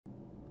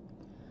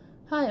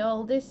Hi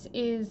all, this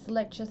is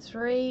lecture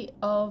 3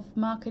 of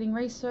Marketing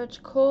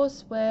Research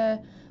course where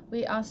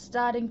we are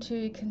starting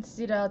to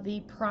consider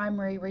the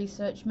primary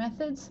research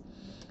methods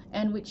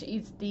and which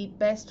is the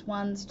best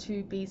ones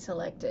to be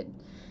selected.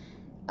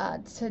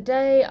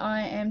 Today I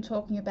am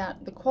talking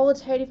about the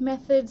qualitative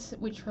methods,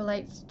 which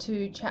relates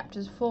to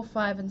chapters 4,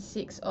 5 and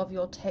 6 of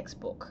your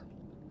textbook.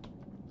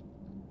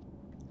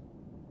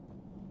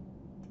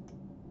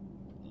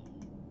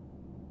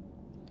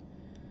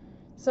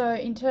 So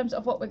in terms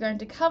of what we're going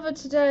to cover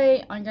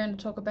today, I'm going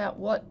to talk about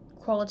what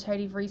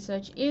qualitative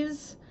research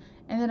is,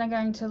 and then I'm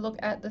going to look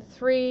at the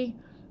 3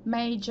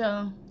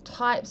 major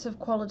types of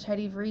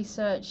qualitative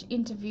research: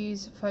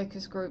 interviews,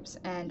 focus groups,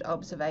 and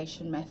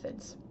observation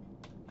methods.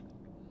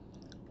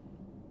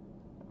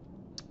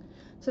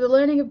 So the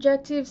learning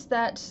objectives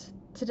that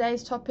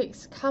today's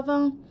topics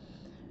cover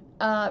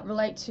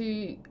relate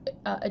to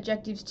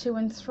objectives 2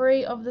 and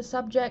 3 of the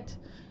subject.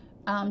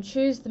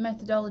 Choose the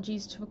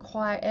methodologies to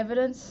acquire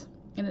evidence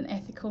in an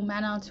ethical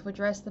manner to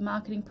address the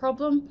marketing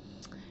problem,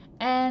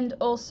 and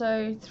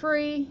also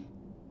 3,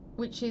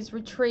 which is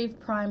retrieve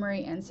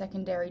primary and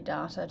secondary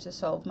data to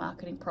solve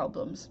marketing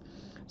problems.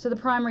 So the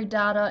primary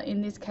data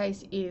in this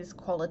case is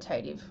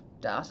qualitative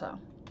data.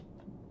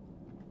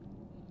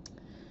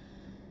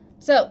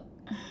 So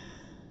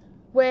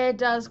where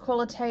does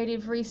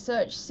qualitative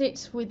research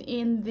sit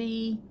within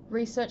the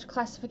research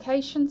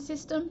classification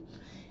system?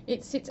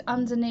 It sits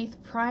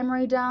underneath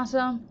primary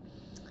data,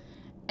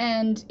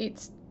 and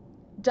it's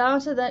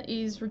data that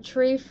is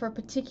retrieved for a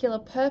particular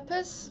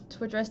purpose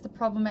to address the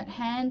problem at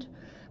hand,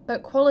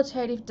 but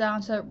qualitative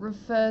data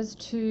refers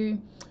to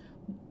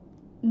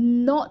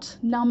not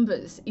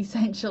numbers,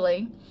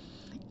 essentially.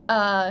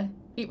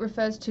 It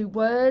refers to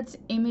words,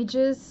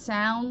 images,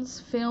 sounds,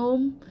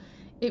 film.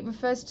 It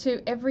refers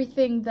to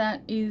everything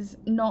that is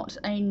not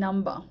a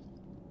number.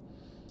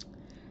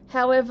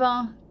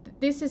 However,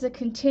 this is a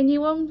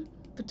continuum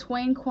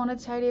between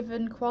quantitative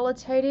and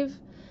qualitative.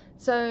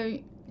 So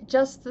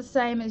just the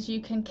same as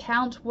you can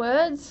count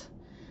words,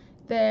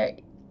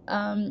 the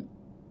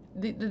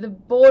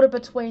border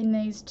between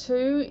these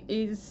two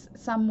is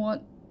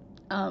somewhat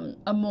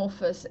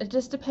amorphous. It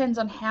just depends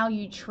on how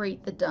you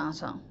treat the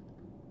data.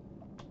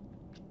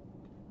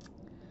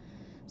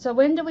 So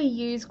when do we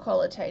use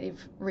qualitative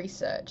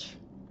research?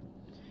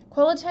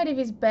 Qualitative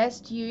is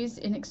best used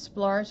in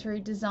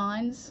exploratory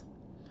designs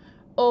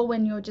or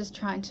when you're just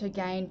trying to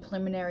gain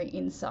preliminary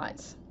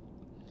insights.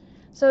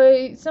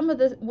 So some of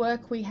the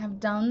work we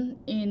have done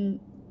in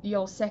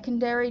your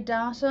secondary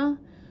data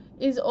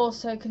is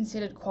also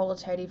considered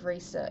qualitative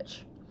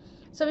research.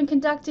 So in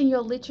conducting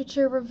your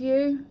literature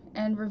review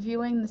and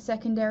reviewing the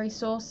secondary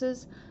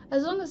sources,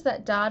 as long as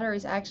that data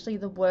is actually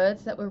the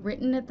words that were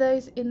written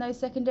in those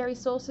secondary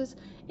sources,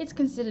 it's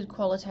considered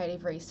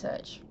qualitative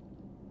research.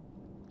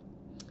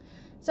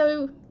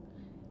 So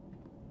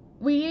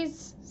we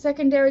use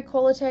secondary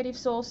qualitative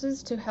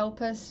sources to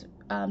help us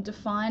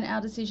define our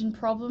decision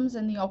problems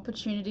and the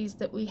opportunities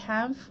that we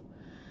have.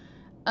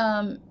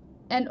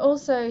 And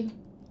also,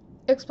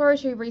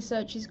 exploratory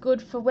research is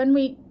good for when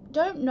we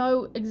don't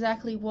know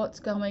exactly what's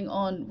going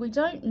on. We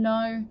don't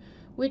know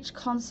which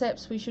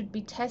concepts we should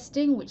be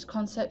testing, which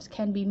concepts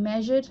can be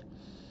measured,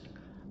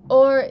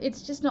 or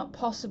it's just not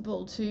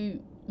possible to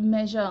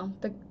measure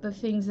the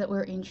things that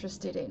we're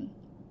interested in.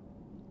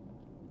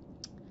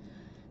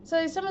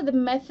 So some of the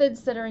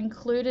methods that are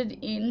included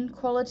in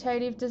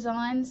qualitative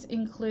designs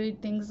include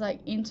things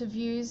like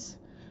interviews,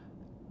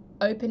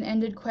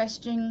 open-ended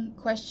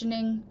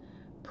questioning,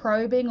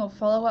 probing or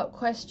follow-up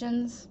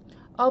questions,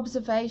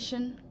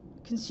 observation,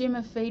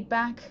 consumer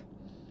feedback.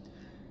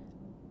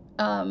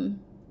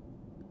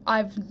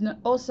 I've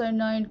also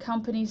known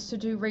companies to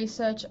do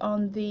research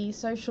on the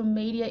social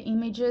media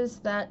images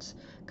that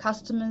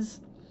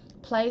customers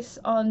place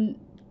on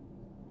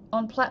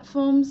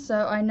platforms.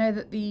 So I know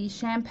that the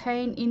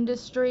champagne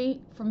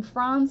industry from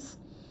France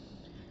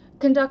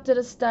conducted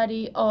a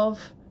study of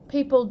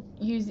people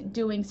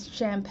doing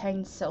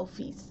champagne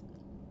selfies.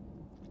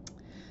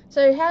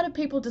 So how do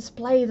people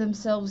display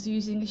themselves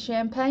using a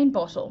champagne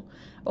bottle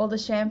or the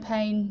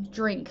champagne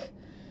drink?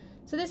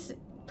 So this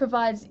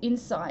provides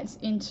insights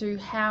into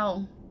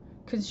how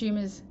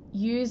consumers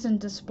use and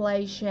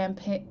display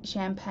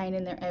champagne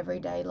in their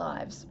everyday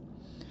lives.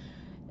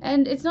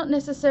 And it's not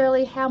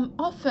necessarily how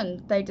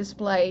often they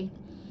display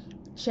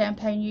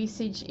champagne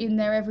usage in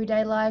their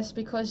everyday lives,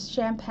 because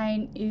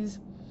champagne is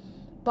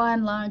by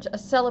and large a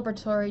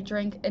celebratory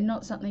drink and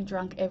not something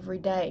drunk every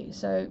day.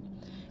 So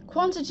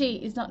quantity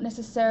is not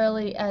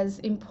necessarily as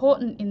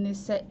important in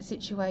this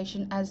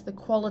situation as the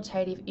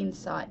qualitative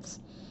insights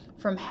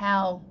from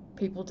how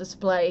people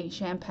display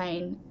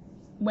champagne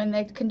when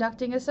they're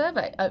conducting a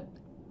survey,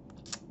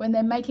 when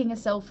they're making a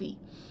selfie.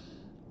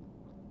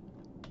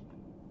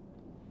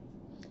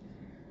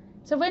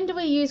 So when do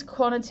we use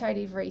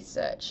quantitative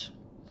research?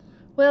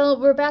 Well,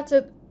 we're about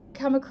to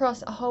come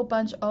across a whole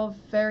bunch of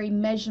very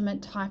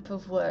measurement type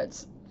of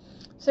words.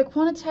 So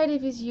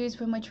quantitative is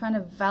used when we're trying to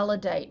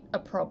validate a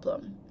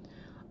problem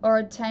or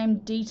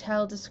obtain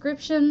detailed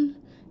description,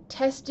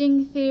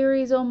 testing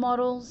theories or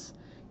models,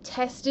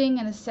 testing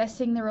and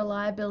assessing the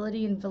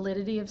reliability and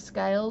validity of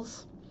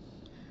scales,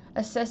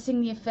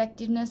 assessing the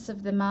effectiveness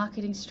of the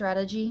marketing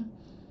strategy,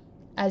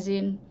 as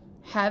in,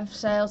 have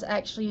sales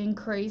actually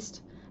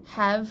increased,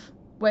 have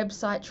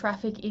website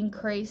traffic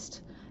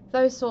increased,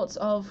 those sorts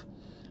of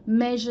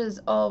measures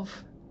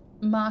of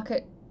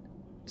market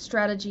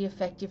strategy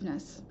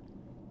effectiveness.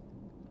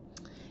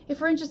 If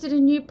we're interested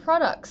in new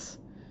products,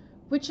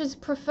 which is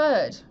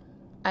preferred,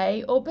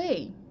 A or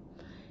B?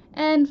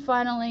 And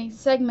finally,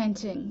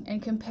 segmenting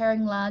and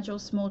comparing large or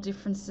small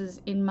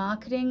differences in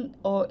marketing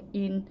or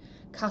in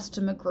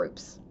customer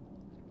groups.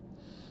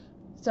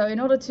 So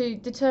in order to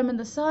determine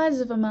the size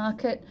of a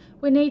market,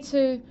 we need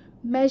to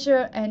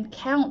measure and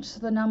count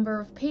the number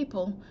of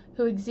people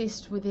who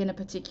exist within a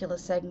particular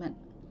segment.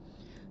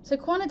 So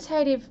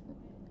quantitative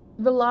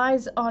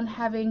relies on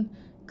having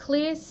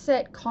clear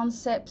set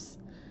concepts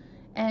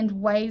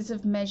and ways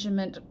of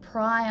measurement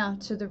prior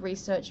to the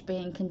research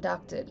being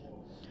conducted.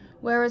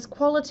 Whereas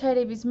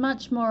qualitative is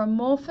much more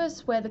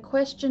amorphous, where the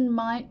question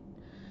might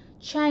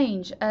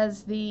change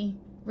as the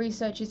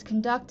research is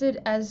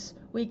conducted, as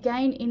we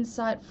gain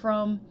insight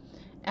from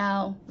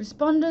our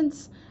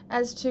respondents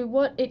as to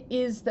what it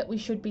is that we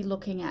should be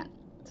looking at.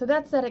 So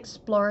that's that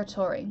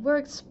exploratory. We're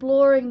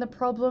exploring the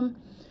problem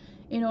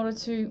in order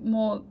to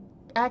more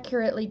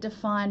accurately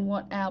define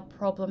what our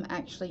problem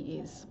actually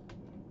is.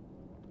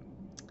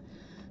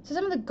 So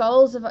some of the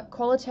goals of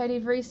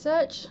qualitative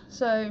research,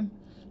 so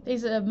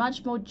these are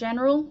much more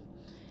general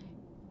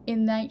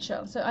in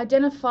nature. So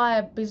identify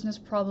a business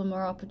problem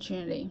or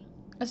opportunity.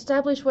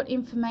 Establish what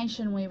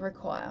information we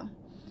require.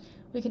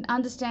 We can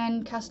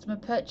understand customer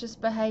purchase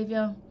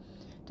behavior.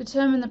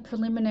 Determine the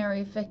preliminary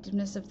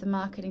effectiveness of the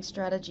marketing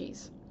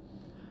strategies.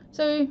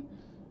 So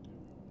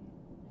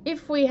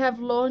if we have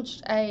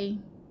launched a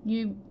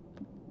new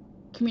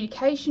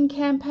communication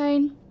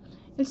campaign,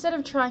 instead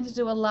of trying to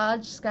do a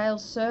large-scale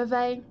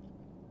survey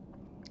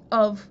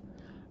of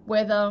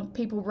whether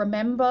people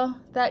remember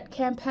that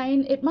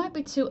campaign, it might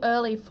be too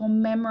early for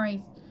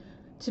memory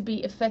to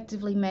be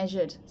effectively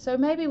measured. So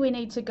maybe we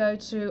need to go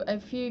to a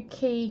few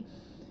key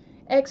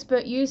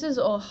expert users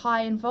or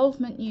high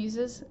involvement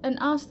users and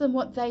ask them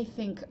what they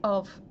think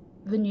of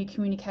the new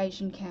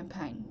communication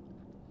campaign.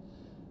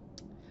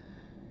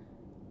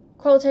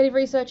 Qualitative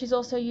research is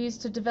also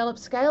used to develop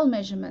scale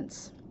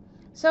measurements.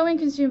 So in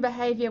consumer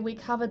behavior, we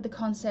covered the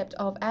concept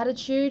of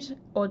attitude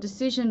or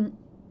decision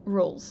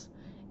rules.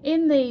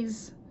 In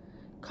these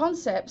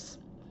concepts,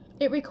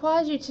 it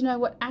requires you to know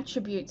what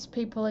attributes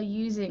people are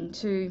using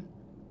to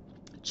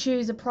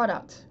choose a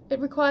product. It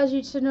requires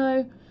you to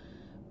know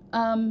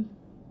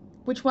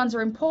which ones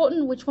are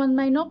important, which one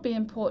may not be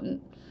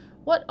important.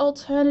 What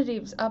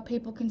alternatives are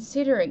people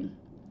considering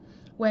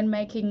when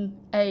making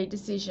a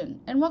decision?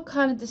 And what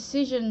kind of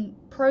decision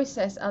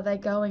process are they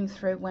going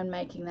through when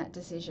making that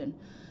decision?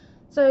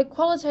 So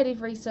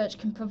qualitative research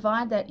can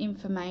provide that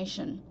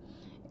information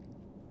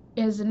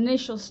as an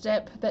initial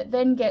step that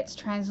then gets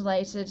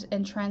translated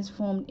and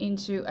transformed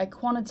into a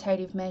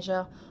quantitative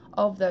measure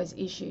of those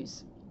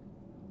issues.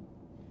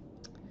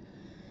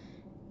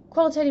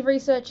 Qualitative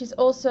research is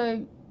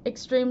also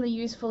extremely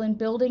useful in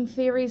building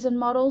theories and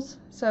models.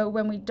 So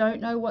when we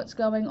don't know what's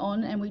going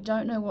on and we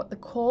don't know what the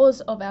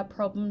cause of our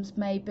problems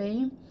may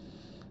be,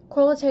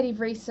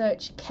 qualitative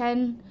research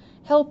can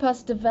help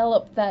us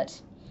develop that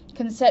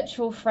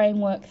conceptual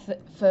framework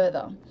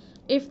further.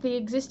 If the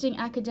existing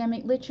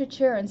academic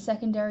literature and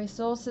secondary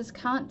sources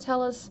can't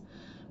tell us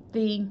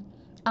the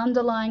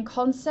underlying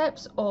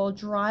concepts or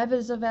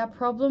drivers of our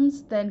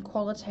problems, then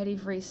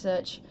qualitative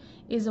research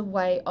is a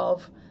way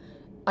of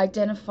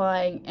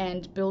identifying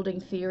and building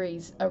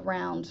theories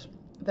around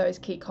those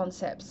key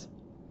concepts.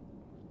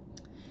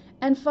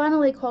 And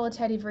finally,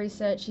 qualitative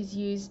research is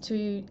used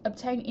to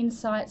obtain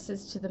insights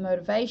as to the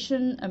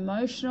motivation,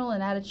 emotional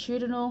and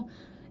attitudinal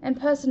and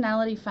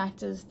personality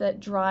factors that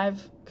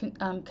drive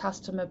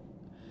customer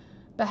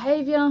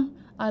behavior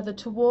either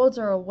towards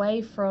or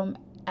away from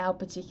our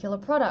particular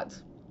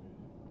product.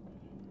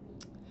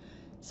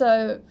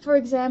 So, for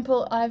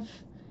example,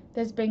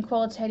 there's been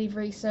qualitative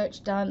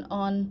research done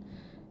on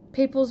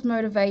people's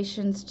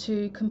motivations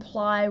to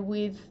comply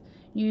with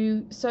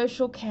new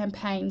social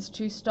campaigns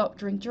to stop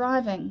drink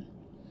driving.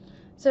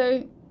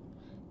 So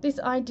this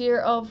idea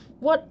of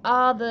what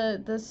are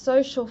the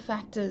social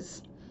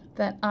factors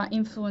that are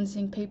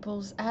influencing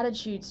people's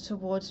attitudes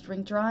towards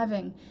drink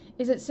driving?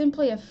 Is it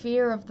simply a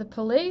fear of the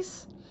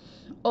police,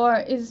 or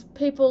is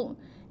people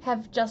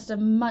have just a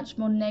much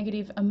more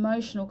negative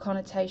emotional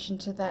connotation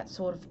to that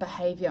sort of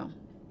behavior?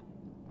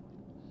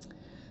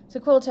 So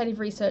qualitative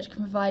research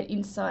can provide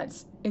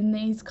insights in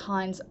these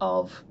kinds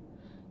of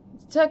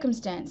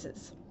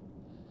circumstances.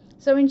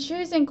 So in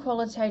choosing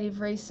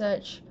qualitative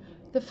research,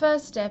 the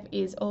first step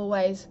is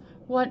always,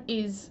 what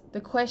is the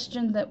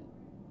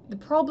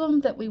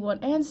problem that we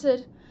want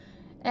answered,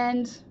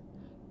 and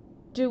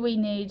do we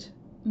need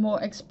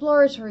more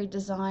exploratory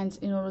designs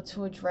in order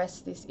to address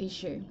this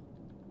issue?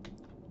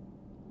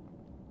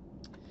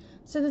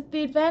 So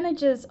the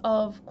advantages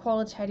of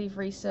qualitative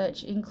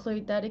research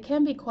include that it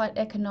can be quite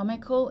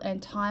economical and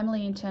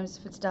timely in terms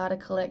of its data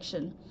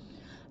collection.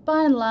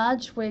 By and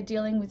large, we're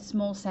dealing with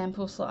small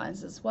sample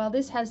sizes. While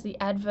this has the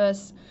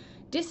adverse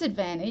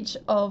disadvantage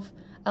of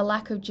a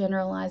lack of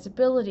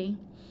generalizability,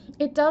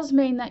 it does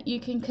mean that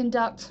you can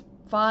conduct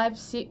 5,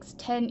 6,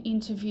 10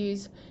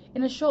 interviews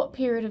in a short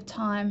period of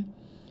time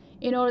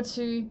in order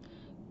to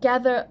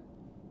gather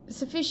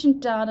sufficient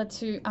data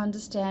to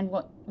understand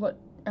what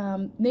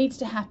needs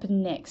to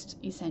happen next,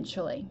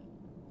 essentially.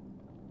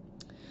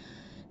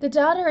 The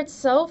data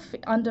itself,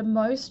 under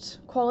most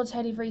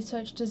qualitative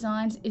research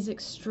designs, is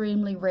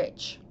extremely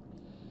rich.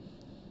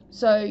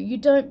 So you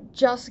don't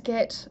just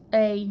get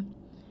a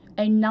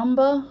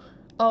number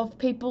of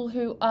people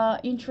who are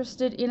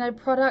interested in a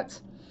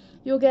product,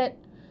 you'll get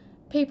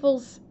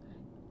people's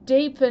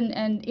deep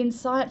and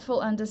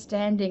insightful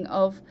understanding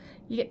of,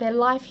 you get their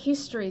life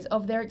histories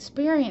of their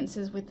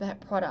experiences with that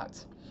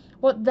product,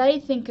 what they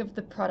think of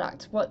the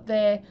product, what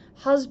their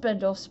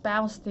husband or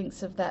spouse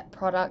thinks of that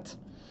product,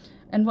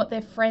 and what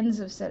their friends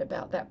have said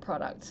about that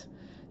product.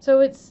 So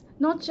it's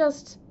not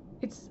just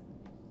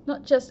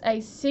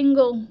a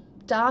single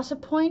data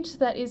point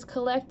that is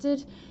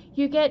collected.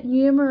 You get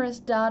numerous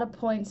data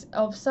points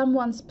of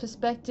someone's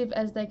perspective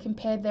as they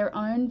compare their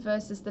own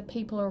versus the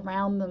people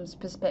around them's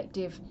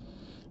perspective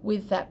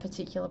with that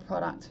particular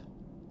product.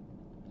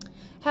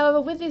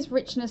 However, with this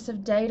richness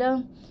of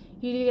data,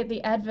 you do get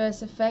the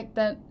adverse effect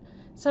that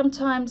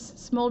sometimes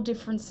small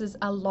differences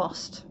are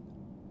lost.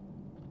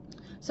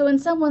 So when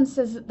someone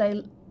says that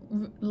they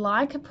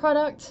like a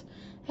product,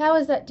 how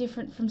is that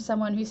different from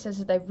someone who says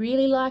that they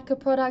really like a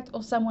product,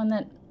 or someone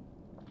that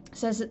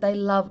says that they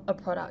love a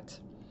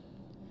product?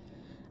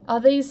 Are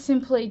these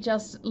simply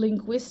just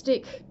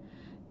linguistic,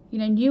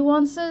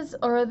 nuances,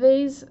 or are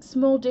these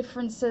small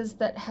differences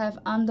that have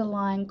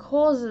underlying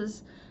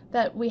causes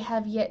that we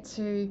have yet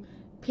to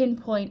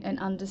pinpoint and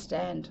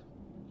understand?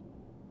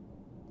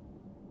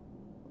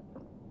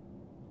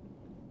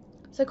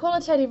 So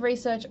qualitative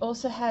research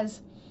also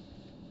has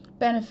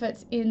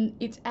benefits in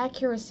its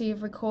accuracy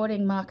of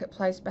recording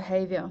marketplace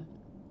behavior.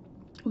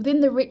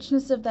 Within the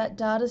richness of that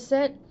data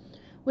set,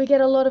 we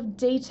get a lot of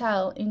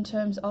detail in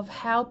terms of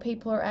how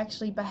people are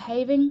actually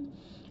behaving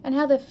and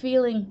how they're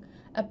feeling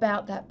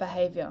about that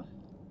behavior.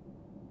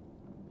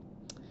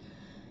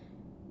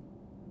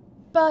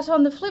 But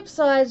on the flip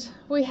side,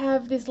 we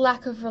have this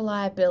lack of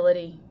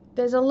reliability.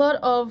 There's a lot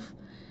of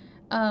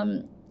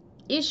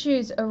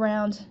issues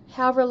around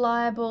how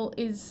reliable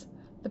is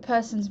the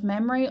person's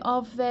memory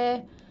of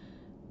their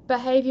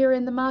behavior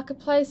in the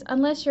marketplace,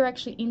 unless you're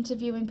actually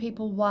interviewing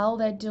people while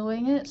they're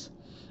doing it.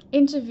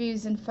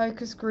 Interviews and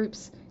focus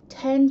groups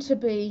tend to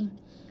be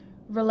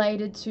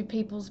related to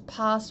people's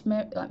past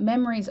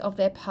memories of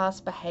their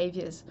past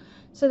behaviors.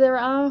 So there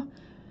are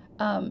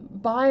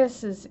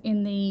biases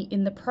in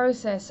the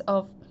process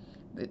of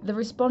the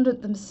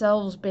respondent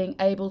themselves being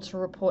able to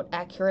report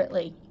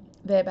accurately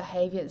their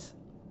behaviors.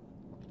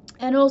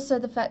 And also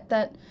the fact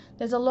that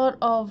there's a lot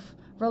of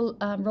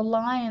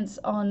reliance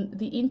on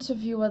the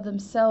interviewer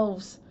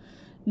themselves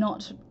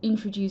not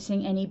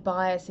introducing any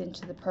bias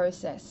into the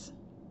process.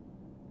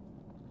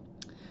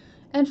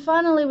 And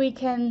finally,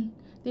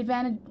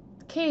 the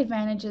key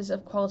advantages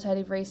of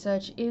qualitative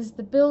research is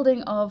the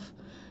building of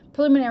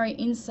preliminary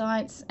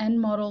insights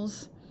and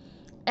models,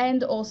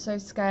 and also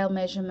scale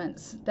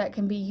measurements that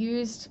can be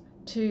used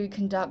to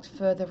conduct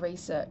further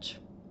research.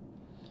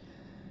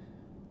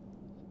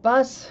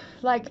 But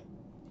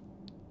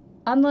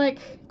unlike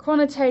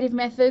quantitative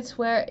methods,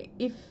 where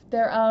if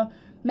there are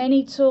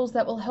many tools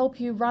that will help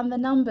you run the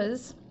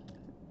numbers,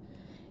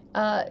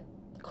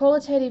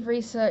 qualitative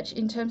research,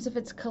 in terms of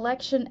its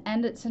collection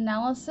and its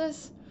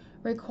analysis,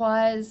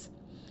 requires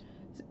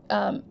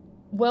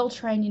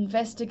well-trained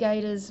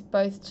investigators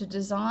both to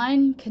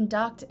design,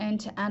 conduct, and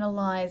to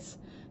analyze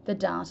the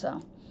data.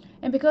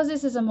 And because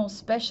this is a more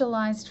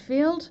specialized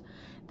field,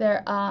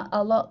 there are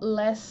a lot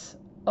less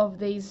of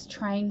these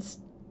trained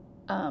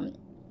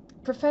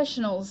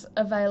professionals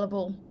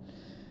available.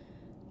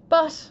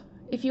 But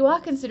if you are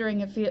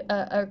considering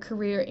a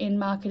career in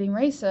marketing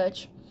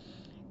research,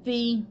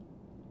 the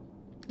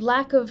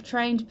lack of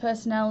trained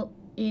personnel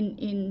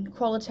in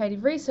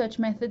qualitative research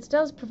methods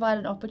does provide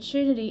an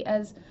opportunity,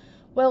 as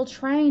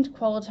well-trained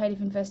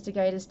qualitative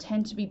investigators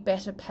tend to be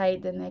better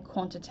paid than their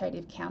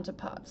quantitative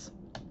counterparts.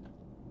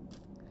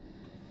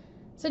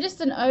 So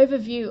just an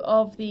overview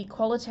of the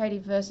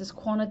qualitative versus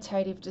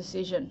quantitative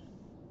decision.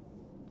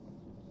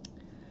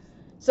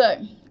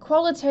 So,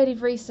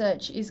 qualitative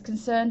research is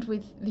concerned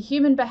with the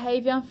human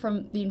behavior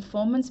from the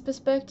informant's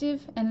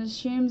perspective, and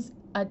assumes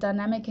a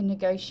dynamic and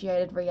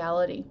negotiated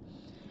reality,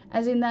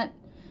 as in that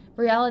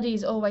reality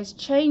is always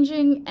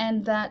changing,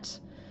 and that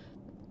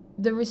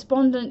the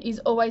respondent is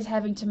always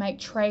having to make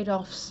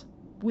trade-offs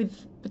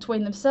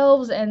between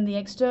themselves and the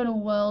external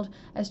world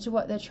as to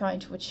what they're trying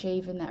to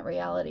achieve in that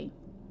reality.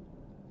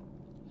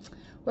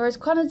 Whereas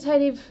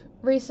quantitative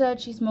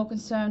research is more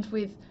concerned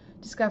with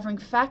discovering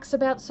facts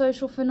about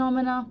social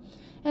phenomena,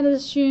 and it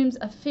assumes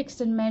a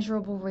fixed and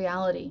measurable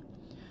reality.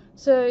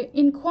 So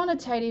in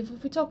quantitative,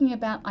 if we're talking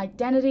about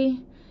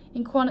identity,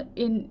 in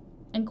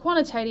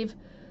quantitative,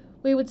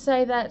 we would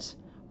say that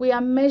we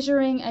are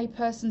measuring a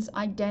person's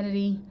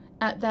identity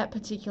at that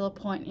particular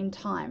point in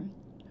time.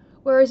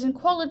 Whereas in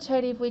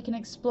qualitative, we can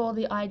explore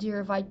the idea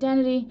of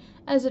identity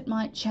as it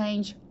might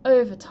change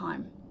over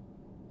time.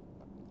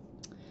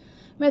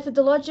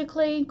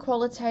 Methodologically,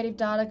 qualitative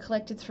data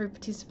collected through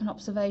participant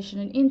observation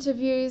and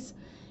interviews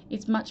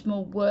is much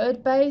more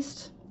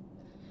word-based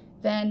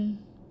than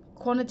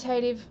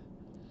quantitative.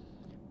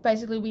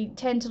 Basically, we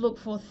tend to look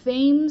for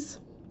themes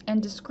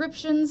and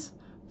descriptions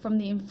from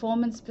the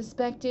informant's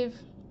perspective,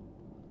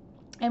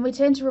 and we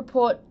tend to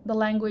report the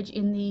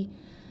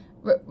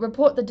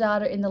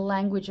data in the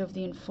language of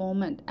the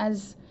informant,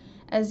 as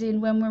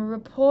in when we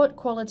report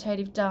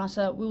qualitative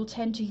data, we will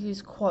tend to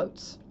use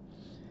quotes.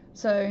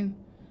 So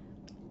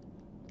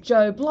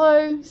Joe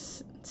Blow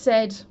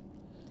said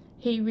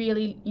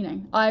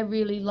I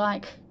really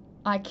like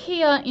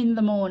IKEA in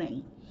the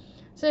morning.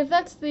 So if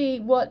that's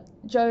what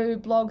Joe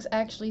Bloggs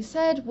actually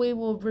said, we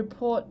will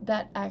report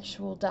that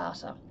actual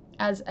data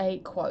as a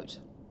quote.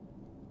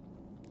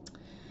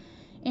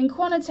 In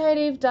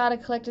quantitative, data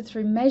collected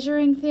through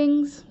measuring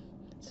things.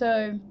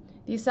 So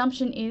the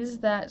assumption is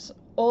that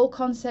all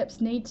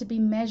concepts need to be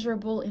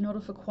measurable in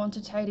order for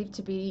quantitative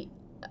to be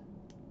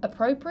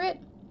appropriate.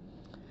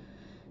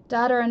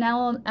 Data are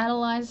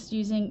analyzed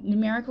using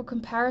numerical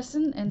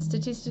comparison and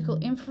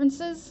statistical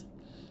inferences.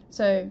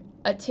 So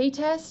a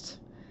t-test,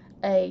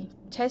 a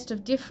test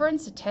of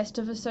difference, a test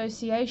of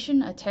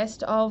association, a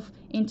test of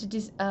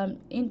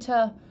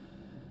inter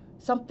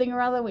something or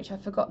other, which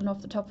I've forgotten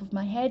off the top of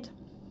my head.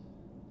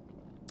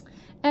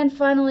 And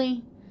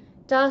finally,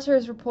 data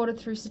is reported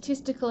through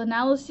statistical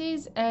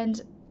analyses,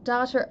 and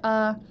data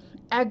are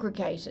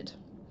aggregated.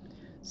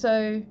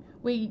 So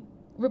we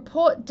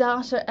report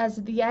data as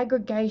the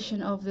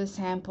aggregation of the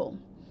sample.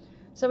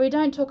 So we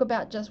don't talk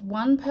about just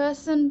one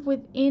person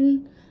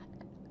within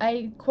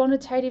a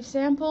quantitative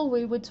sample,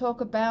 we would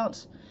talk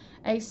about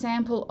a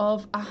sample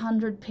of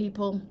 100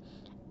 people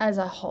as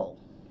a whole.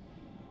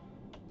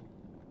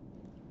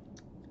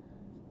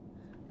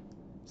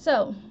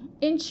 So,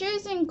 in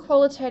choosing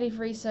qualitative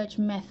research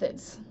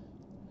methods,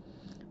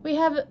 we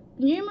have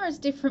numerous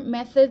different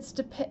methods,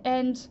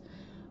 and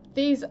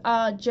these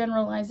are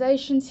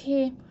generalizations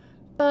here,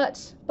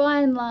 but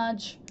by and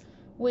large,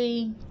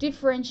 we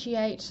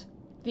differentiate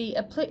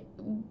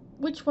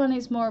which one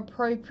is more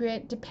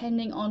appropriate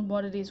depending on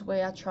what it is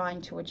we are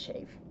trying to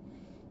achieve.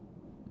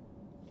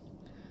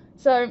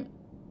 So,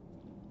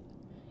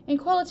 in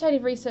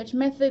qualitative research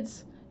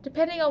methods,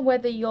 depending on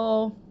whether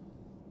your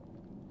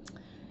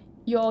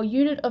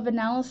unit of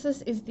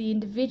analysis is the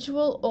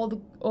individual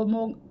or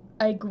more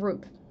a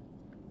group.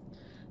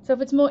 So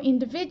if it's more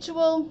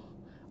individual,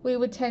 we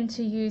would tend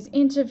to use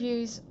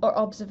interviews or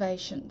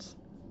observations.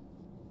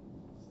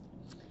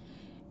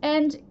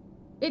 And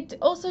it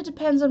also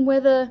depends on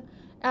whether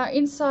our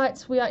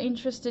insights we are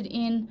interested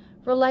in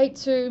relate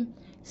to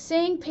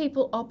seeing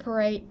people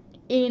operate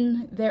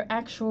in their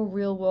actual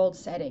real-world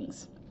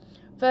settings,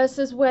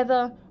 versus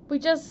whether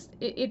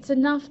it's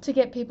enough to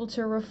get people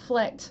to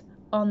reflect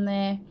on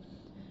their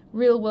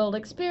real-world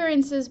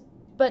experiences,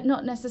 but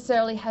not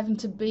necessarily having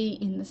to be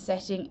in the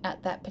setting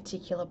at that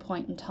particular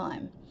point in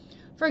time.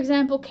 For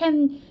example,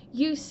 can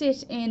you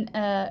sit in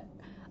a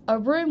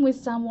room with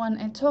someone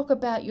and talk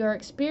about your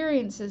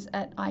experiences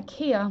at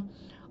IKEA,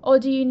 or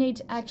do you need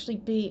to actually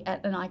be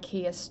at an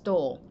IKEA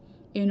store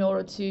in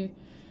order to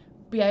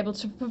be able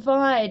to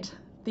provide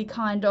the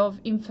kind of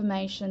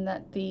information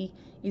that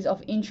is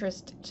of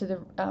interest to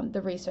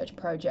the research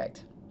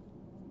project?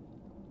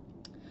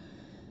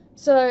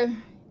 So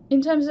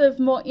in terms of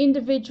more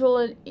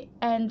individual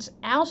and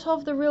out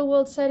of the real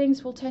world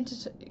settings, we'll tend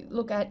to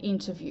look at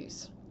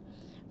interviews.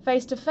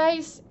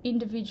 Face-to-face,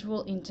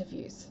 individual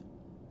interviews.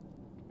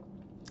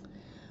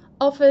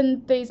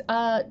 Often these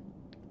are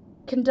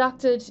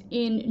conducted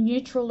in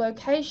neutral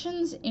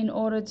locations in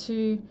order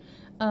to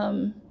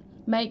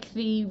make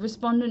the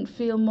respondent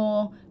feel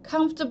more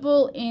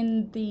comfortable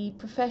in the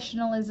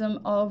professionalism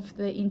of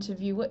the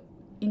interviewer.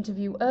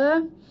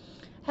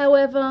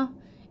 However,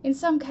 in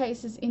some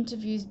cases,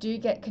 interviews do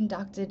get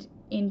conducted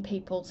in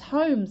people's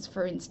homes,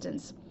 for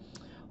instance.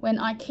 When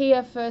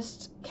IKEA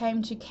first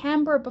came to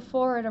Canberra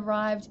before it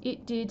arrived,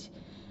 it did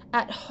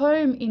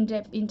at-home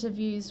in-depth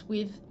interviews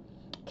with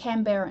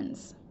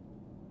Canberrans.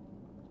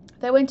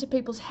 They went to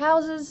people's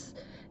houses,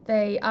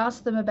 they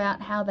asked them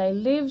about how they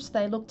lived,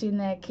 they looked in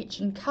their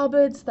kitchen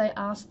cupboards, they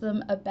asked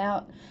them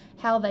about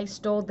how they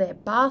stored their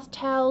bath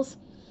towels.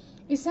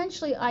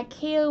 Essentially,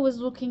 IKEA was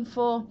looking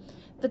for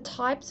the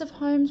types of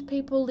homes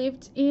people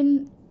lived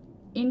in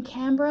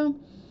Canberra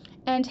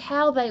and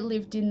how they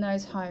lived in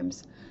those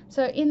homes.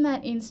 So in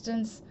that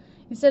instance,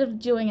 instead of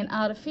doing an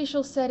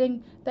artificial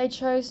setting, they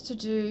chose to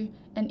do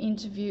an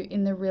interview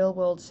in the real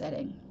world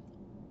setting.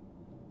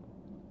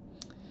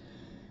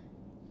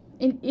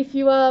 If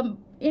you are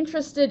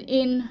interested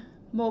in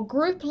more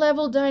group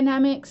level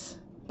dynamics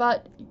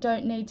but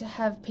don't need to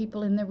have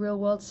people in the real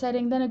world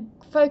setting, then a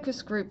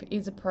focus group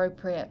is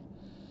appropriate.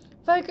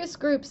 Focus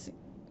groups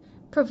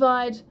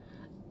provide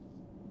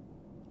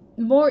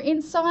more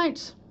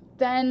insight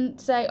than,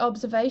 say,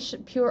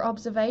 pure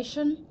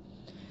observation,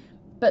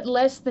 but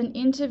less than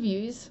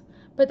interviews,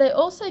 but they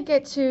also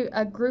get to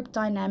a group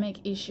dynamic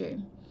issue.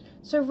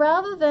 So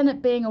rather than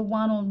it being a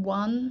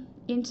one-on-one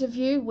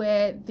interview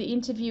where the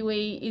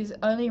interviewee is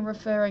only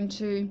referring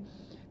to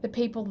the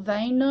people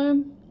they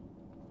know,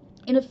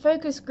 in a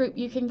focus group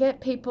you can get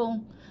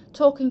people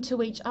talking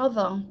to each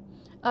other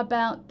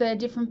about their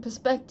different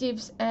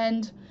perspectives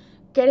and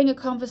getting a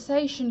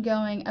conversation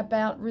going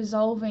about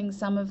resolving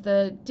some of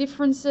the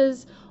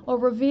differences or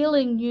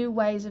revealing new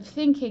ways of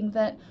thinking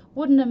that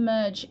wouldn't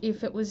emerge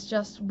if it was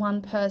just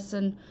one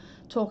person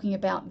talking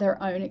about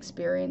their own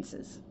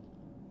experiences.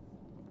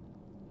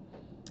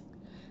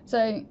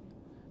 So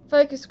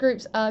focus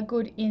groups are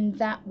good in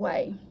that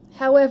way.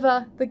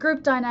 However, the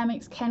group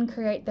dynamics can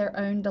create their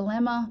own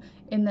dilemma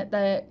in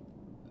that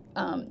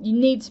you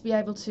need to be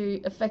able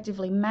to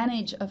effectively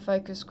manage a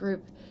focus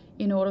group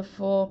in order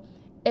for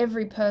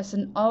every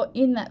person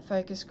in that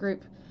focus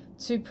group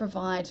to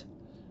provide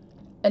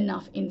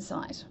enough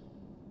insight.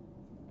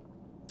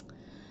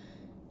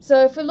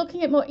 So if we're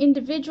looking at more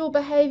individual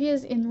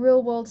behaviours in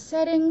real-world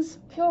settings,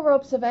 pure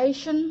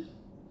observation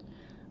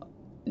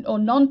or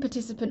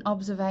non-participant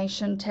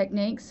observation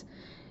techniques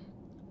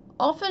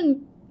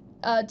often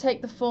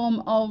take the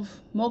form of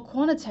more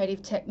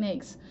quantitative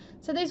techniques.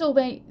 So these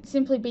will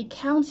simply be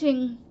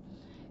counting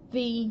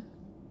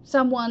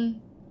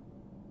someone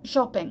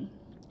shopping.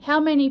 How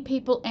many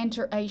people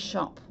enter a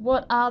shop?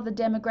 What are the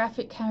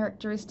demographic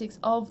characteristics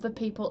of the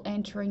people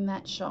entering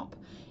that shop?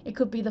 It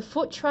could be the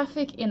foot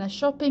traffic in a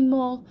shopping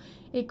mall.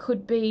 It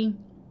could be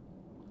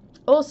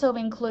also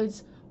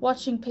includes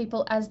watching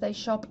people as they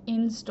shop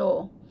in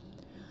store.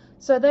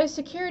 So those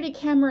security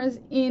cameras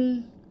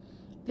in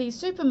the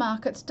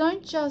supermarkets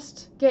don't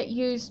just get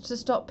used to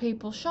stop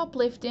people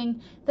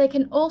shoplifting, they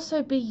can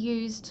also be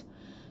used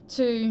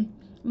to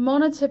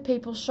monitor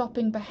people's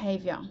shopping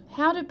behaviour.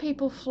 How do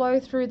people flow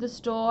through the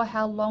store?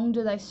 How long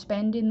do they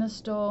spend in the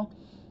store?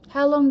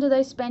 How long do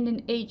they spend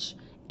in each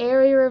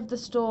area of the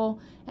store?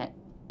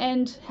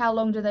 And how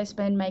long do they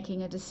spend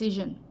making a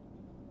decision?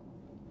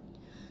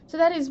 So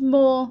that is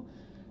more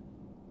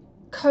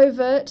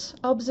covert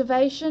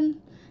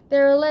observation.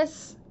 There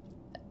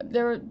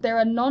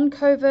are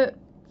non-covert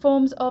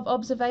forms of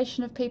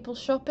observation of people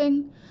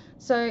shopping.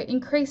 So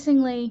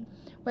increasingly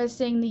we're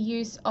seeing the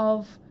use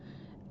of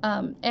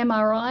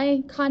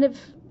MRI kind of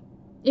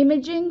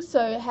imaging,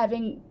 so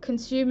having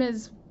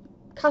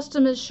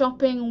customers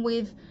shopping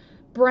with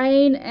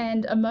brain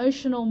and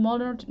emotional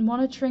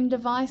monitoring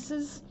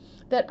devices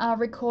that are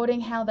recording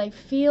how they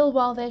feel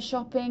while they're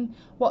shopping,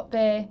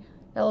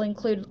 they'll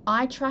include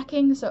eye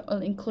tracking, so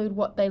it'll include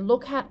what they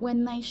look at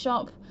when they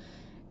shop,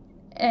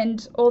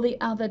 and all the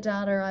other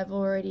data I've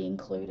already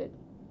included.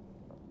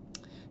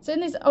 So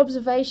in this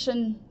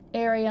observation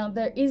area,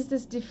 there is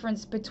this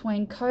difference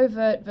between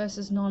covert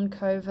versus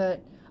non-covert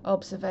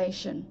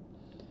observation.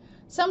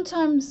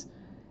 Sometimes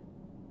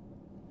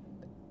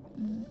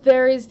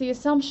there is the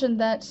assumption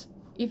that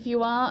if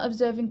you are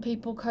observing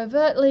people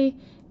covertly,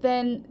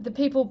 then the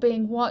people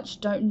being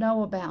watched don't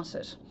know about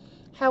it.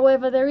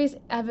 However, there is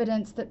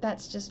evidence that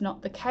that's just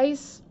not the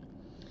case.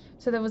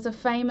 So there was a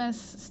famous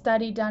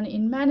study done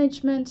in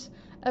management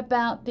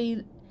about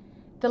the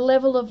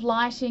level of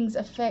lighting's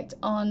effect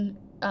on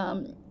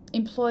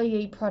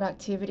employee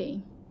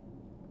productivity.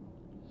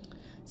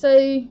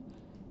 So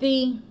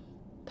the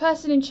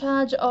person in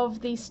charge of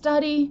the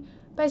study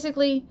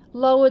basically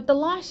lowered the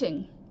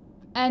lighting,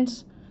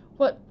 and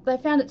what they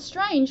found it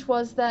strange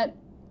was that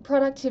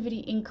productivity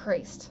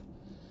increased.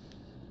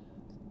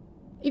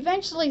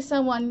 Eventually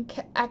someone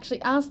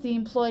actually asked the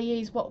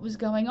employees what was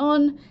going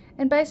on,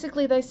 and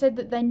basically they said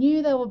that they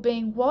knew they were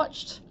being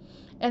watched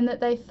and that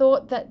they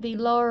thought that the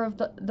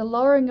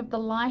lowering of the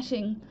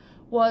lighting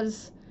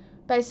was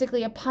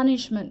basically a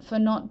punishment for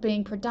not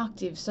being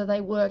productive, so they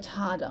worked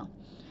harder.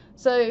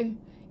 So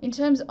in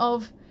terms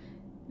of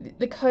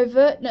the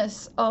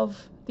covertness of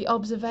the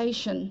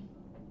observation,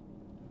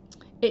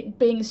 it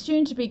being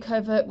assumed to be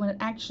covert when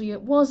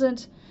it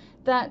wasn't,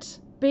 that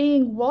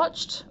being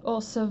watched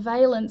or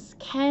surveillance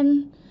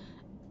can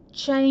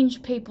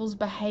change people's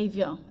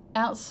behaviour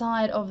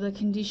outside of the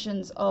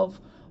conditions of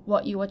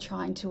what you are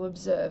trying to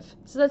observe.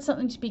 So that's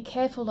something to be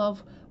careful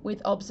of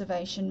with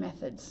observation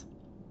methods.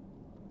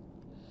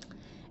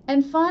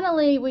 And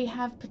finally, we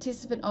have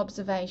participant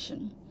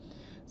observation.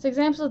 So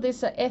examples of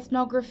this are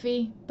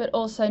ethnography, but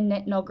also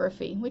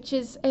netnography, which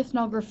is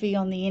ethnography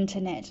on the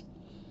internet.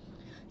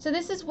 So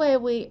this is where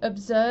we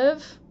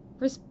observe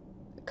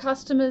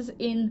customers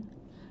in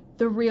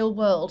the real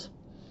world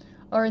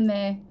or in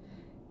their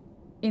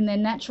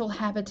natural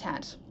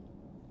habitat.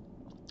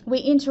 We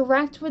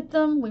interact with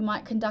them, we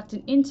might conduct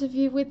an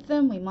interview with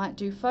them, we might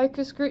do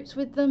focus groups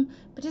with them.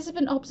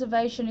 Participant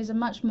observation is a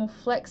much more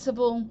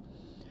flexible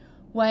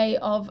way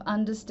of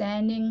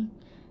understanding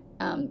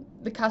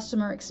the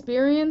customer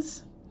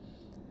experience.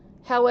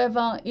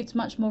 However, it's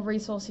much more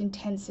resource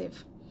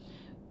intensive.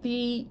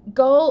 The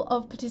goal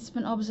of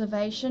participant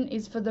observation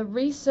is for the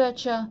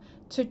researcher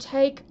to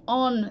take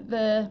on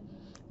the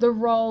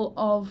role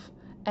of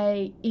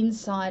a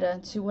insider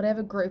to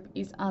whatever group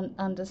is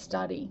under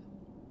study.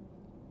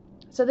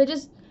 So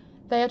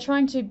they are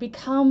trying to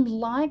become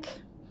like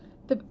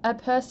a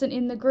person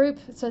in the group,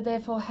 so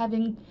therefore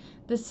having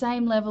the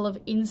same level of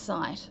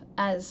insight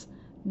as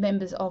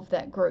members of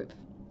that group.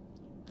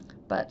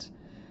 But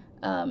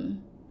there's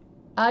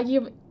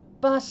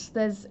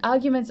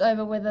arguments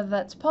over whether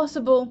that's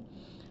possible,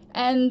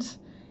 and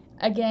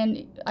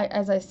again,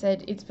 as I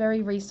said, it's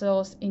very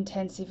resource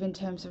intensive in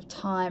terms of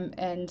time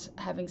and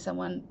having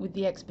someone with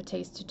the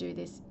expertise to do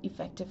this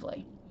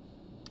effectively.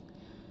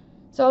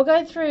 So I'll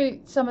go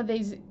through some of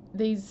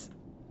these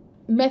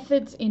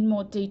methods in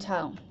more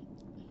detail.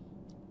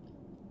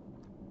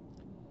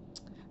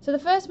 So the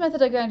first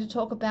method I'm going to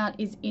talk about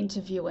is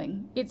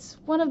interviewing. It's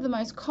one of the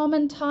most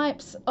common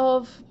types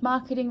of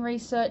marketing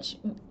research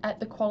at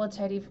the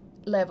qualitative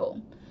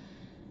level.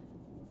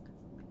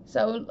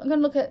 So I'm going to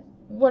look at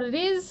what it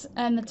is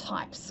and the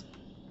types.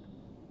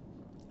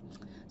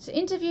 So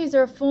interviews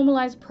are a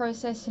formalized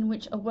process in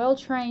which a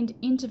well-trained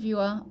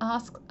interviewer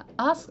asks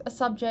a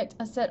subject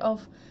a set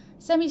of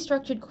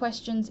semi-structured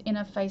questions in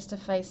a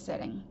face-to-face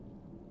setting.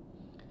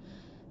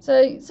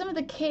 So some of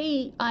the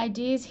key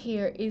ideas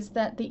here is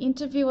that the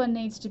interviewer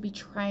needs to be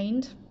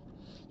trained.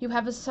 You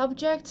have a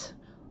subject,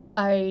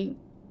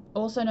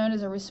 also known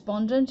as a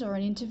respondent or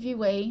an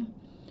interviewee,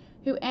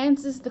 who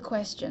answers the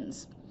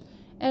questions.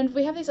 And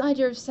we have this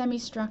idea of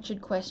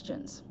semi-structured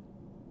questions.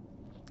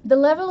 The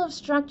level of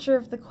structure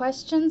of the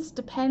questions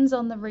depends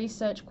on the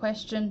research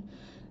question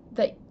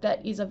that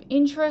is of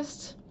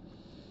interest.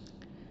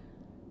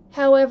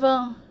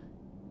 However,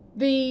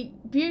 the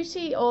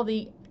beauty or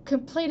the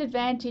complete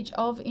advantage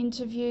of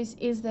interviews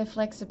is their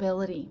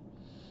flexibility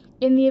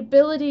in the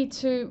ability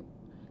to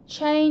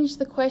change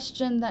the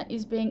question that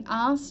is being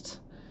asked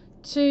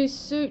to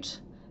suit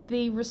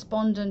the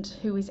respondent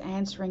who is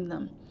answering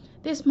them.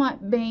 This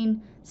might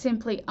mean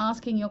simply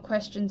asking your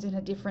questions in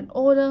a different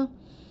order,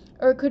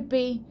 or it could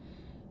be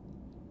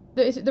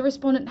the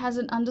respondent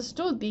hasn't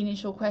understood the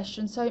initial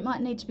question, so it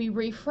might need to be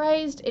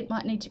rephrased, it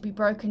might need to be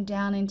broken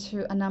down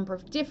into a number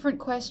of different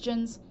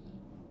questions.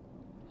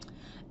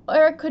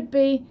 Or it could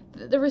be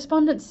that the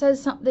respondent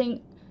says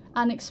something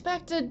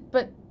unexpected,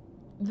 but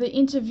the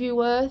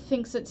interviewer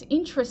thinks it's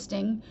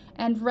interesting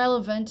and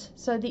relevant,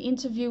 so the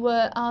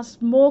interviewer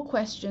asks more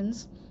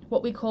questions,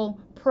 what we call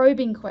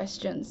probing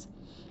questions,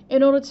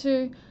 in order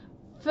to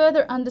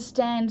further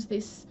understand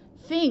this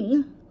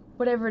thing,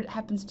 whatever it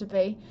happens to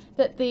be,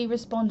 that the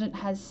respondent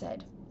has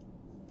said.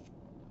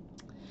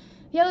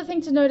 The other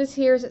thing to notice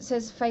here is it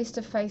says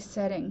face-to-face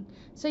setting.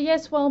 So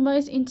yes, while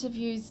most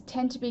interviews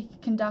tend to be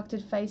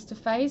conducted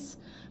face-to-face,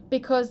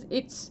 because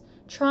it's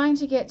trying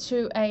to get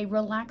to a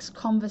relaxed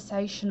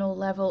conversational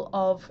level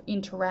of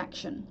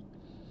interaction,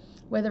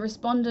 where the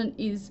respondent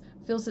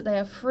feels that they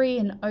are free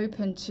and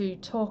open to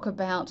talk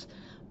about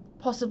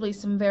possibly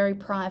some very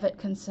private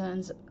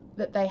concerns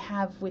that they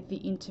have with the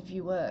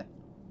interviewer.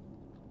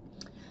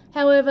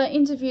 However,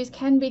 interviews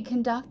can be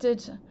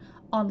conducted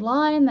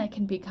online, they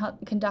can be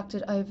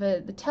conducted over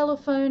the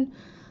telephone.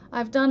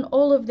 I've done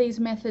all of these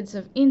methods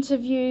of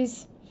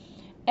interviews,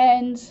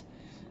 and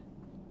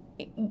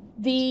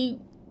the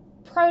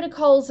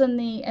protocols and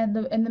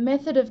the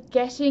method of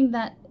getting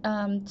that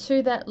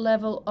to that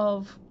level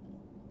of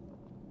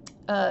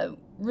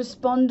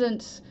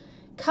respondent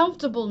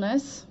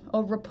comfortableness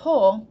or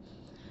rapport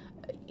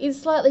is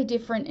slightly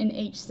different in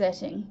each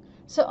setting.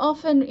 So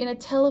often in a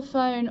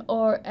telephone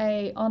or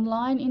a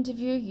online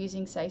interview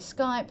using, say,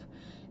 Skype,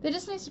 there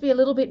just needs to be a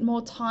little bit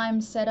more time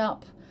set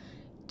up,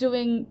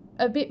 doing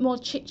a bit more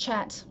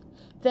chit-chat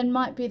than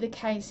might be the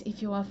case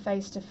if you are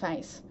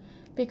face-to-face.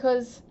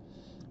 Because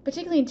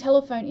particularly in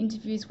telephone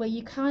interviews where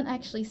you can't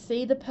actually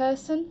see the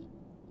person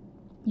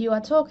you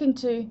are talking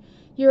to,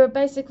 you are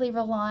basically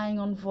relying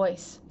on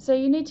voice. So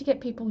you need to get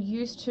people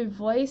used to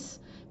voice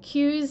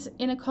cues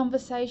in a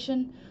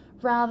conversation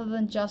rather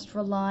than just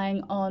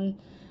relying on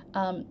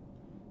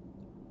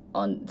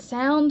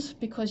sound,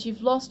 because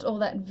you've lost all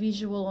that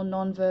visual or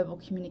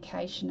non-verbal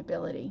communication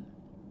ability.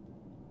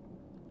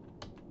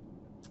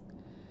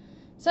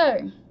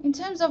 So, in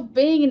terms of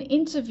being an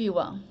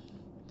interviewer,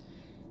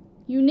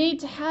 you need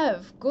to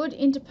have good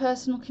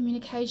interpersonal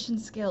communication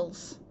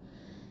skills.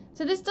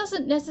 So this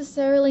doesn't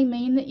necessarily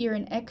mean that you're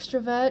an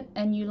extrovert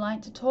and you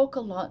like to talk a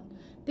lot.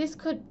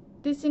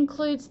 This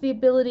includes the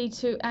ability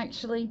to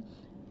actually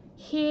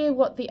hear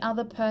what the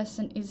other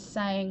person is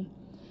saying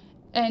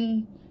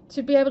and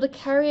to be able to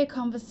carry a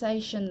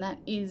conversation that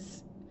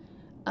is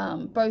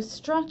both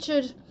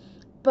structured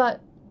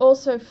but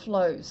also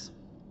flows.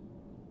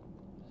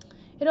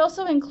 It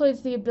also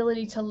includes the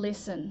ability to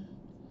listen.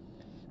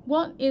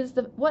 What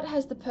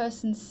has the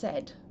person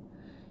said?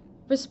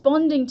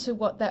 Responding to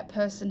what that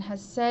person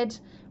has said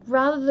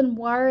rather than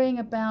worrying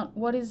about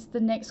what is the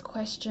next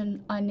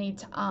question I need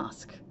to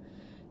ask.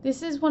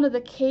 This is one of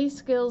the key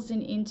skills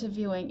in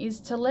interviewing, is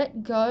to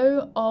let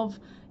go of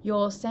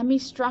your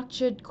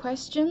semi-structured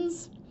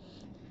questions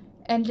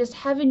and just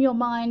have in your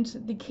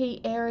mind the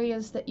key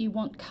areas that you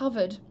want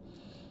covered,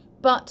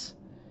 but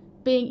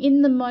being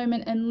in the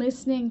moment and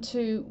listening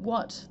to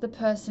what the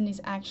person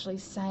is actually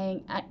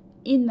saying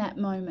in that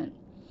moment.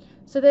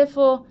 So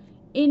therefore,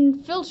 in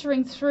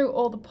filtering through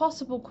all the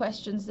possible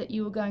questions that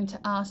you are going to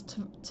ask,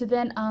 to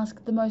then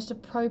ask the most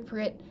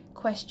appropriate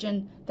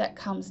question that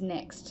comes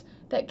next,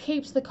 that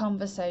keeps the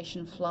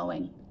conversation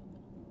flowing.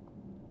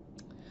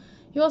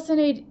 You also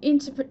need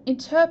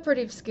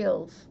interpretive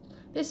skills.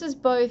 This is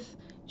both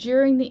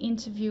during the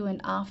interview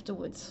and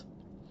afterwards.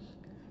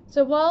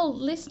 So while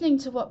listening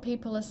to what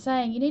people are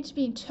saying, you need to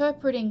be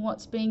interpreting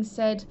what's being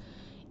said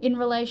in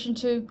relation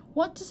to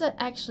what does that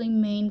actually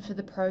mean for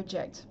the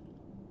project.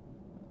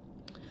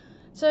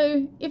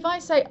 So if I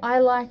say I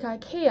like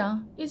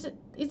IKEA, is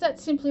that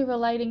simply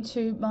relating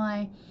to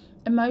my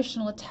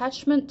emotional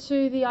attachment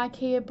to the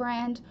IKEA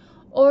brand,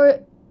 or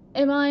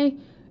am I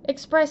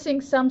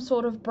expressing some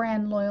sort of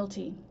brand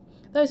loyalty?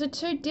 Those are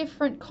two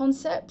different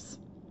concepts,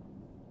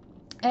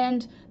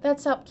 and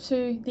that's up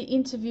to the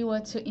interviewer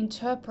to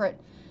interpret.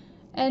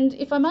 And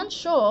if I'm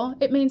unsure,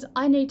 it means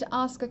I need to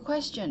ask a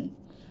question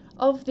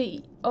of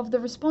the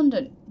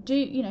respondent.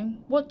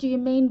 What do you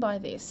mean by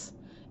this?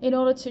 In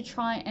order to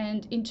try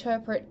and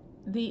interpret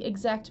the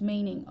exact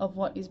meaning of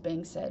what is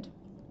being said.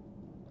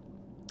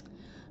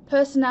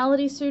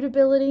 Personality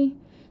suitability.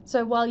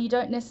 So while you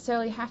don't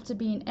necessarily have to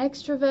be an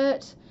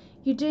extrovert,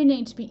 you do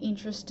need to be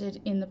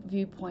interested in the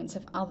viewpoints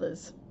of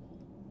others.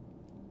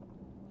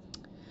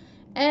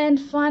 And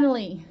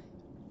finally,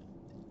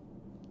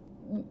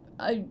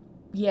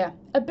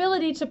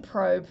 ability to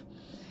probe.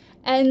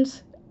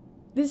 And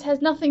this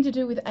has nothing to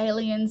do with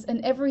aliens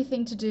and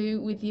everything to do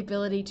with the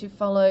ability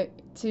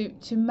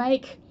to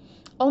make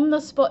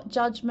on-the-spot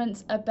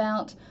judgments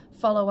about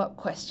follow-up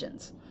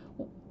questions.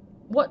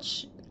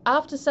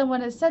 After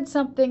someone has said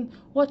something,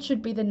 what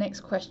should be the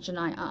next question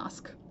I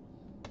ask?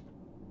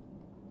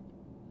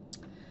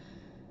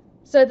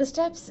 So the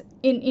steps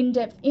in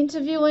in-depth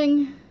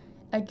interviewing,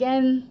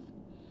 again,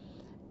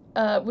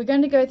 we're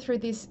going to go through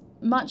this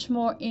much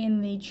more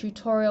in the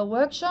tutorial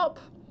workshop.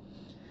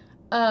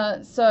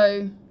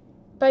 So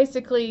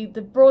basically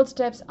the broad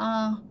steps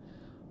are: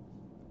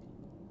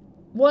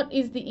 what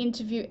is the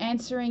interview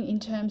answering in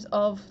terms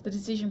of the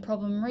decision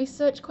problem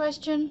research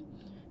question?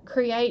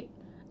 Create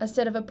a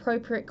set of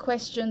appropriate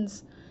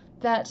questions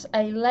that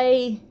a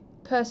lay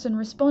person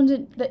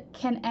respondent that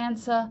can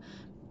answer,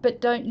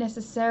 but aren't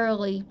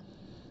necessarily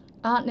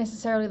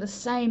the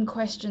same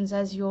questions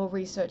as your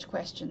research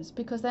questions,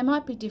 because they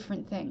might be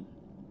different things.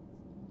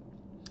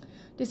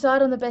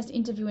 Decide on the best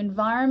interview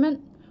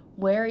environment.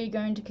 Where are you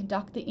going to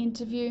conduct the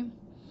interview?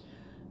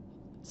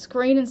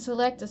 Screen and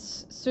select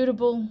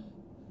suitable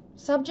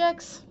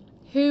subjects.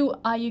 Who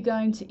are you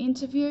going to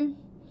interview?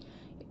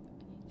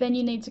 Then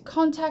you need to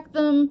contact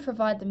them,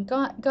 provide them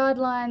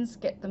guidelines,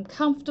 get them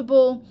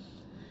comfortable,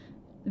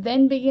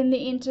 then begin the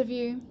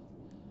interview.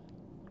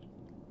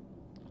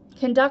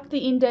 Conduct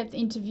the in-depth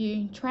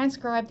interview,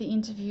 transcribe the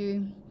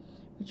interview,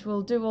 which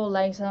we'll do all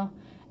later,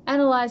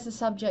 analyze the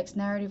subject's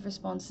narrative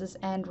responses,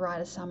 and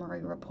write a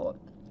summary report.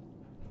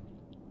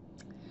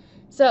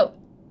 So,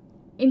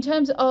 in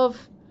terms of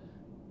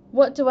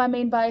what do I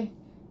mean by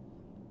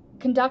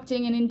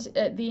conducting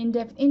the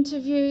in-depth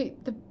interview,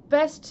 the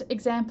best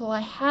example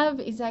I have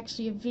is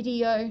actually a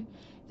video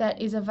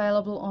that is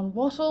available on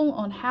Wattle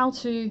on how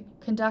to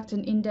conduct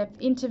an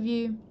in-depth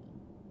interview.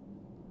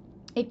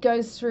 It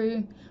goes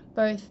through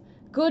both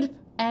good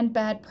and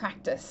bad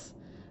practice.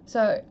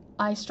 So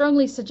I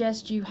strongly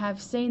suggest you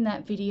have seen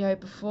that video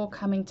before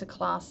coming to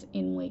class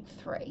in week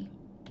 3.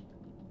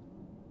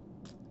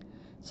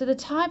 So the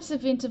types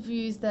of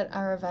interviews that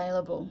are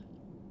available.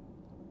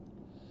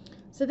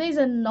 So these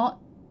are not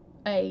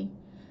a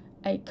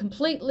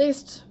complete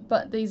list,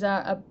 but these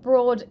are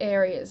broad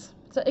areas.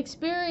 So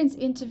experience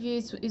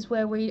interviews is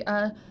where we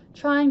are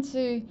trying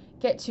to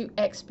get to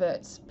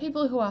experts,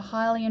 people who are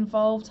highly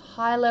involved,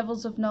 high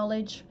levels of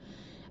knowledge.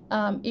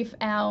 If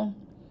our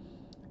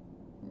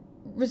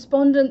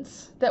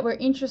respondents that we're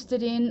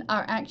interested in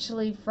are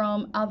actually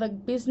from other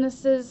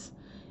businesses,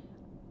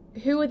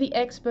 who are the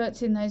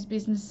experts in those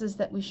businesses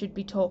that we should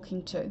be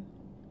talking to?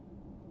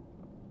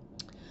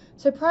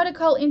 So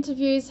protocol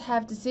interviews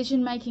have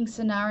decision-making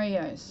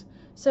scenarios.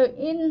 So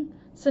in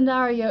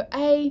scenario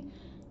A,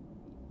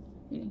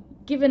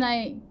 given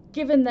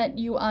that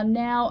you are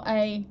now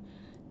a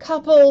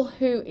couple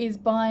who is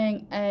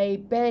buying a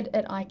bed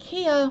at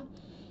IKEA,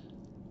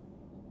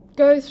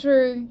 go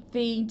through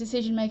the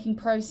decision-making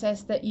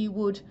process that you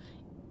would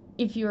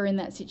if you were in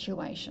that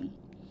situation.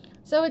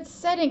 So it's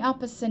setting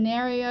up a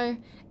scenario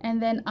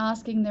and then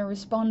asking the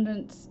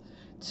respondents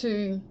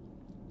to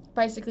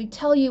basically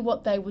tell you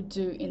what they would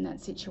do in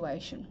that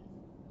situation.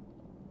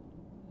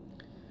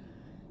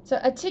 So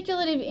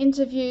articulative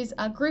interviews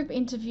are group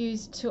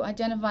interviews to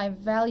identify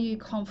value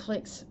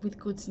conflicts with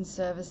goods and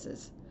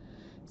services.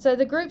 So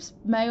the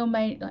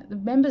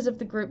members of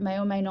the group may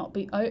or may not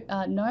be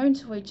known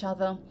to each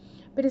other,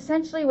 but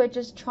essentially we're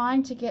just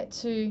trying to get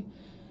to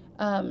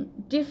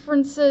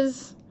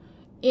differences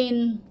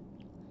in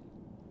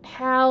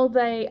how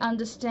they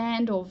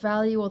understand or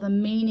value or the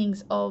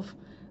meanings of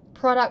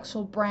products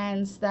or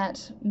brands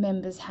that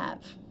members have.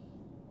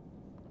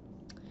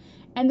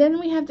 And then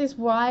we have this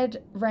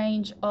wide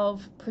range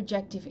of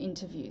projective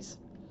interviews.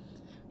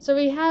 So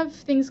we have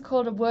things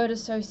called a word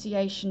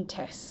association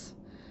tests.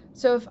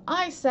 So if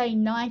I say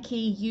Nike,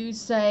 you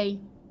say,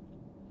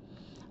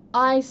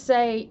 I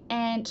say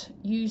ant,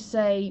 you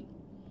say,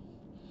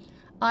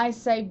 I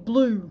say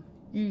blue,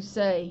 you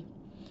say.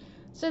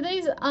 So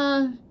these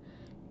are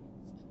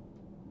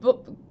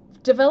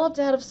developed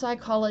out of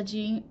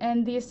psychology,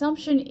 and the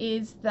assumption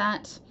is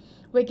that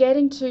we're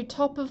getting to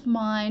top of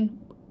mind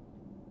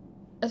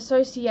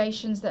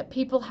associations that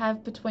people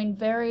have between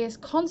various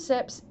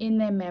concepts in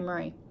their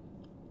memory.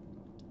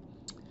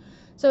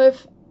 So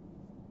if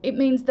it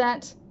means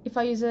that if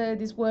I use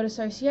this word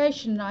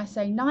association and I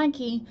say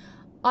Nike,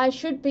 I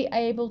should be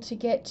able to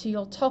get to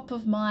your top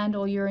of mind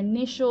or your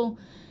initial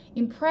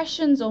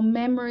impressions or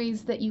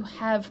memories that you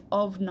have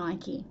of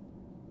Nike.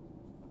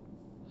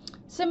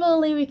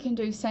 Similarly, we can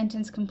do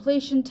sentence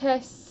completion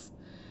tests.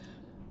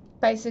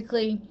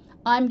 Basically,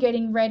 I'm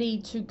getting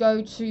ready to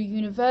go to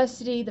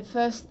university. The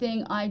first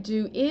thing I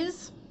do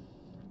is.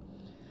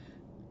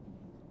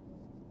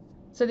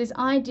 So this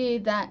idea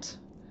that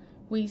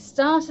we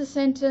start a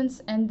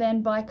sentence and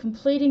then by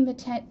completing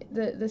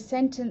the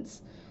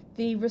sentence,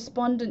 the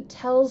respondent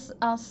tells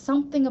us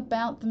something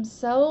about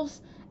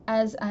themselves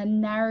as a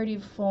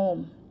narrative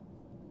form.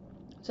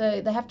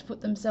 So they have to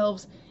put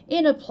themselves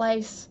in a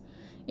place,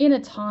 in a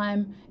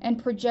time,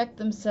 and project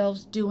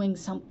themselves doing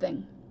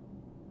something.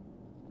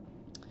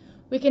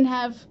 We can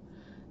have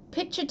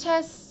picture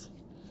tests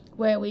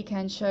where we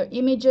can show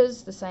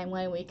images the same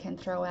way we can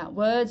throw out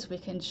words. We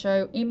can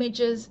show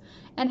images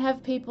and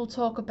have people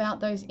talk about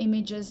those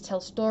images,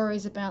 tell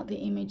stories about the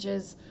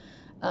images,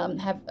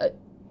 have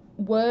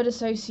word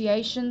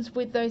associations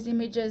with those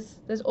images.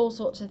 There's all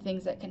sorts of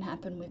things that can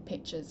happen with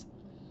pictures.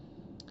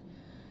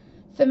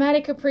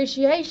 Thematic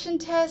appreciation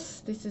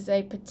tests. This is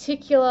a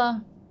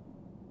particular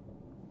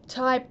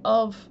type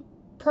of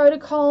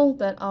protocol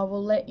that I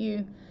will let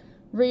you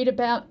read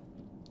about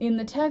in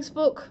the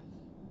textbook.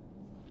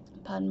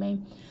 Pardon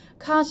me.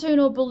 Cartoon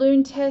or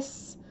balloon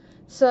tests.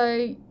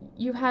 So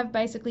you have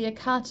basically a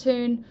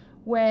cartoon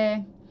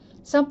where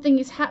something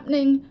is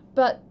happening,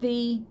 but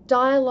the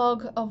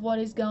dialogue of what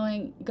is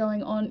going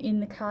on in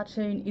the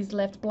cartoon is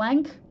left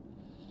blank.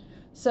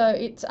 So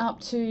it's up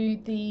to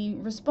the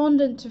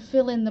respondent to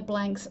fill in the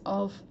blanks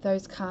of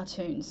those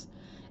cartoons.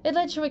 It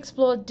lets you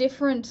explore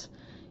different,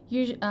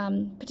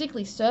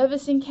 particularly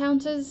service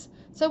encounters.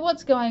 So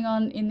what's going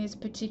on in this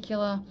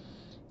particular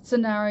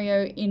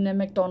scenario in a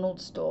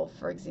McDonald's store,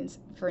 for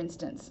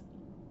instance.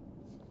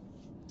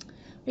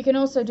 We can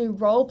also do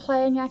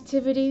role-playing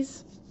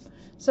activities.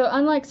 So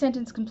unlike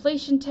sentence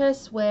completion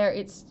tests where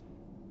it's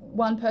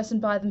one person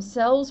by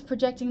themselves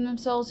projecting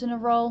themselves in a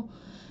role,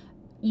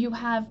 you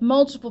have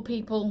multiple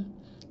people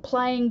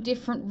playing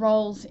different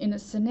roles in a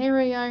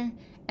scenario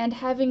and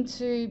having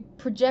to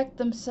project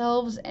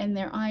themselves and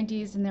their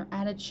ideas and their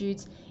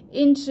attitudes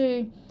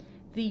into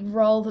the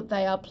role that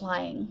they are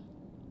playing.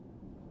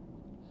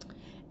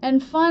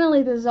 And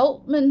finally, the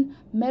Zoltman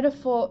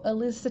metaphor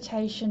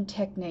elicitation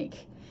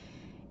technique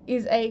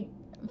is a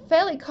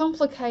fairly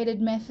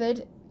complicated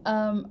method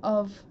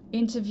of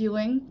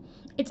interviewing.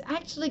 It's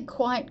actually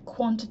quite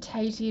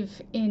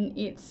quantitative in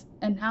its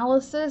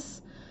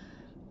analysis,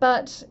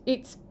 but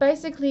it's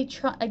basically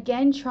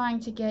trying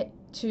to get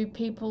to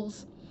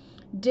people's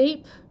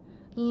deep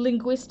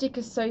linguistic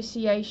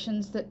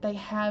associations that they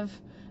have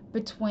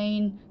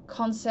between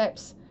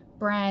concepts,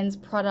 brands,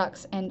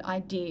 products, and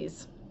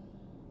ideas.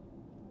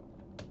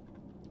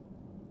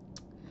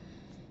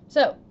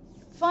 So,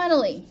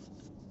 finally,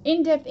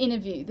 in-depth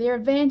interview. Their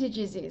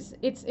advantages is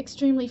it's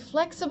extremely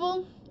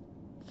flexible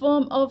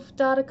form of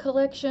data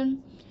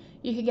collection.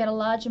 You can get a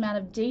large amount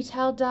of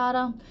detailed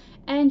data,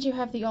 and you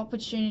have the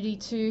opportunity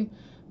to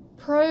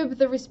probe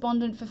the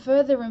respondent for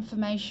further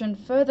information,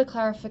 further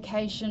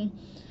clarification,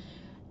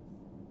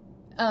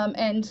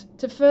 and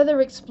to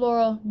further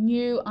explore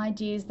new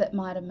ideas that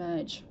might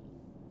emerge.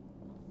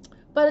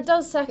 But it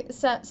does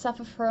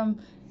suffer from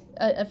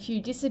a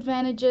few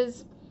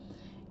disadvantages.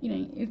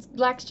 It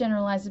lacks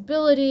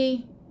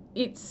generalizability,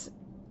 it's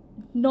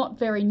not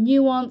very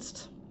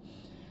nuanced,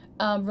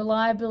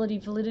 reliability,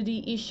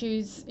 validity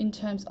issues in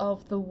terms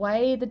of the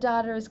way the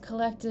data is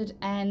collected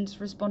and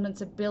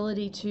respondents'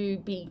 ability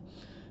to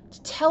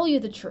tell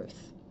you the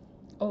truth,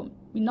 or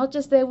not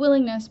just their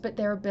willingness, but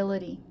their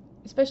ability,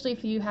 especially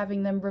if you're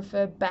having them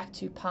refer back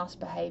to past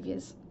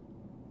behaviors.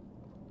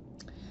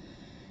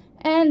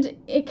 And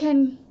it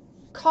can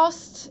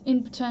cost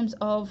in terms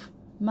of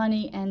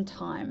money and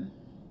time.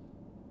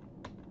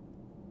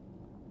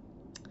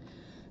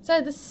 So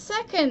the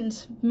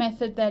second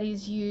method that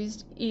is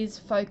used is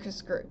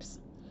focus groups.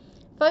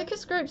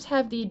 Focus groups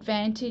have the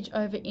advantage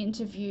over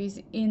interviews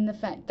in the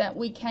fact that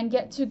we can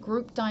get to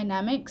group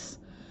dynamics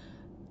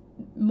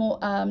more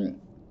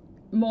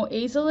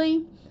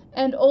easily,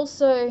 and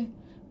also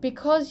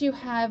because you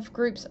have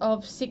groups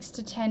of 6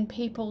 to 10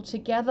 people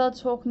together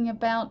talking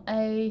about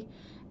an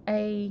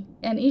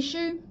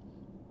issue,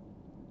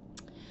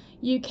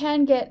 you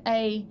can get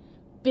a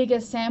bigger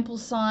sample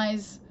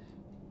size.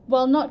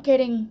 While not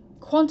getting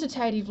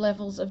quantitative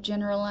levels of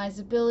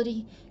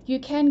generalizability, you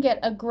can get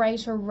a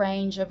greater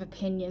range of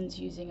opinions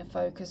using a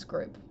focus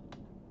group.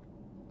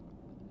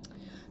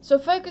 So a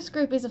focus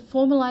group is a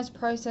formalized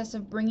process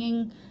of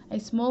bringing a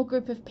small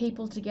group of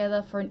people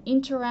together for an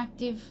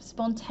interactive,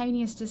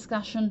 spontaneous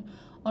discussion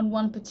on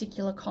one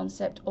particular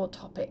concept or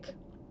topic.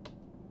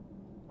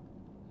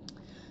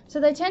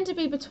 So they tend to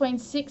be between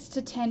 6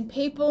 to 10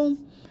 people,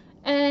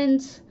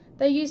 and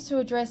they're used to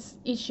address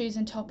issues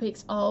and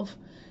topics of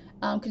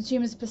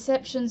consumers'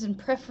 perceptions and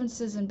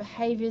preferences and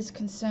behaviours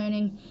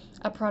concerning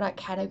a product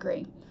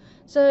category.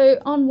 So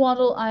on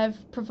Waddle,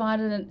 I've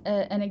provided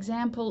an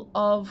example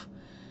of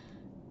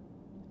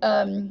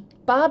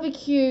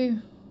barbecue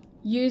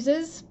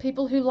users,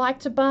 people who like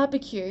to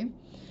barbecue,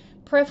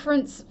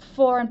 preference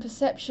for and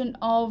perception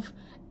of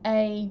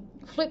a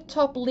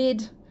flip-top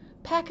lid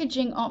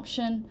packaging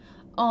option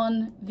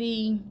on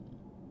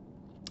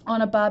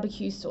a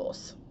barbecue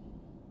sauce.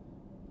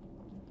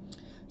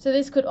 So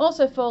this could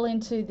also fall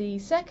into the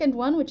second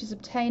one, which is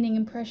obtaining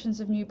impressions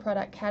of new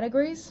product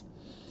categories,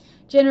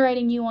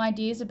 generating new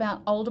ideas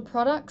about older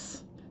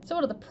products. So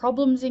what are the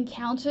problems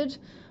encountered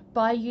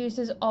by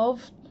users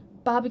of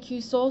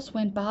barbecue sauce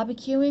when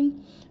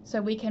barbecuing?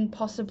 So we can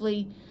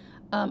possibly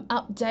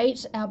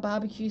update our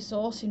barbecue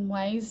sauce in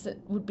ways that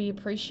would be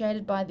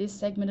appreciated by this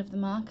segment of the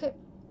market.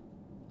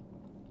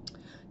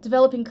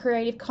 Developing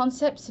creative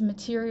concepts and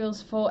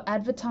materials for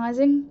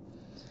advertising.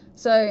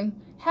 So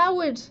how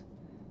would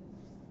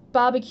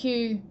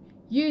barbecue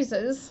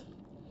users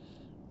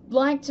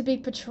like to be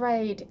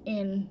portrayed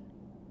in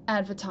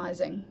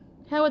advertising?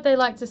 How would they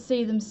like to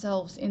see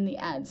themselves in the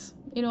ads?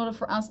 In order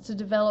for us to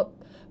develop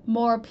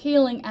more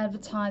appealing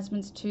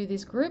advertisements to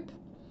this group,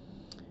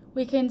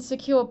 we can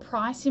secure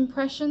price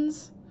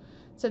impressions.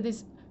 So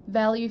this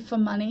value for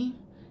money,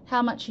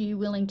 how much are you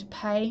willing to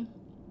pay?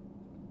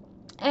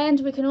 And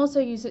we can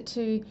also use it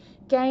to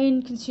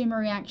gain consumer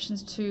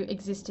reactions to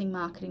existing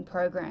marketing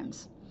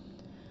programs.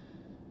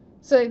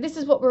 So this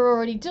is what we're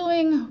already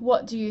doing.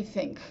 What do you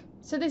think?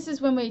 So this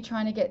is when we're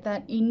trying to get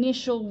that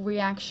initial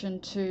reaction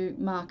to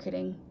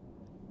marketing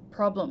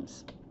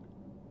problems.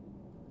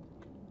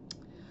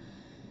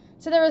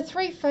 So there are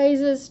 3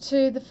 phases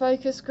to the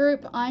focus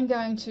group. I'm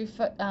going to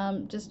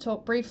just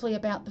talk briefly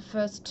about the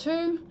first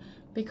 2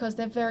 because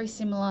they're very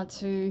similar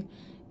to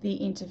the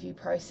interview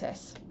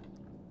process.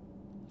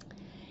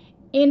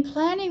 In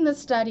planning the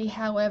study,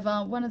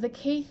 however, one of the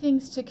key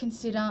things to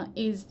consider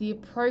is the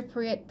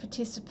appropriate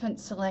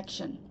participant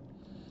selection.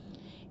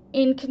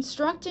 In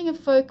constructing a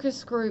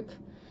focus group,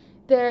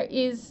 there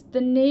is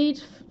the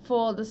need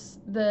for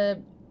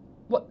the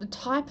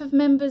type of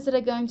members that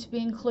are going to be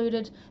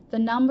included, the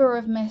number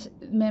of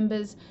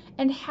members,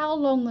 and how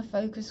long the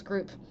focus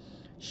group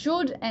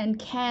should and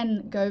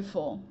can go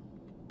for.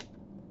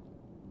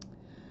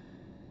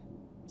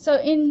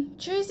 So in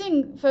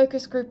choosing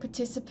focus group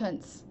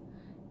participants,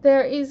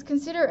 there is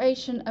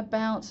consideration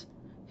about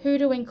who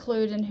to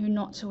include and who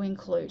not to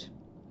include,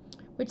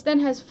 which then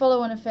has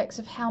follow-on effects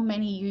of how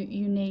many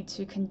you need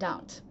to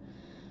conduct.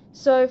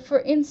 So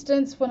for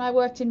instance, when I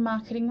worked in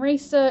marketing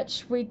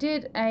research, we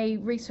did a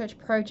research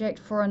project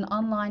for an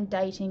online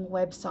dating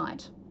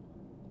website.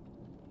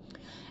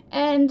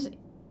 And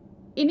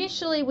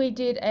initially we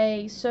did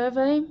a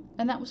survey,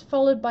 and that was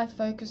followed by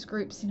focus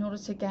groups in order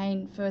to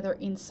gain further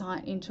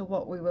insight into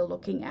what we were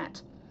looking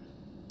at.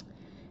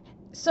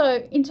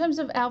 So in terms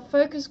of our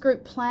focus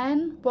group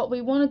plan, what we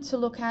wanted to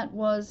look at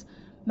was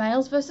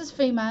males versus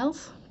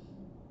females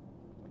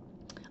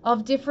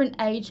of different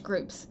age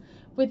groups,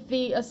 with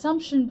the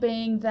assumption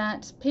being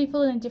that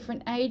people in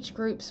different age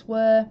groups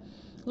were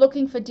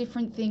looking for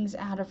different things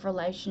out of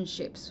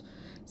relationships.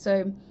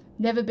 So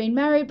never been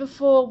married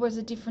before was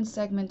a different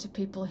segment to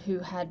people who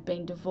had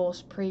been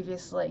divorced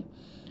previously.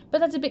 But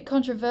that's a bit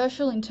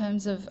controversial in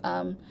terms of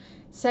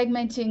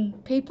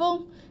segmenting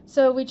people,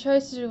 so we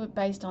chose to do it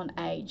based on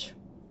age.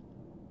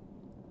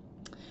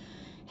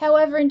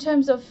 However, in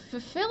terms of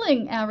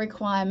fulfilling our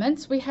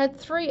requirements, we had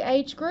 3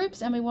 age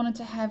groups and we wanted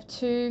to have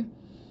 2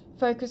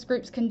 focus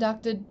groups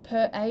conducted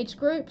per age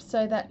group,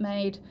 so that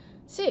made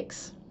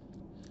 6.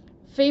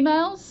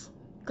 Females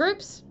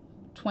groups,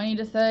 20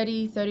 to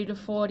 30, 30 to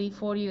 40,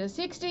 40 to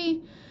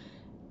 60,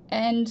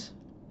 and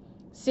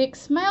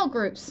 6 male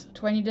groups,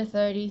 20 to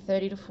 30,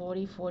 30 to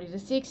 40, 40 to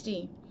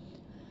 60.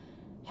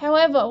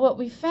 However, what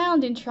we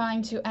found in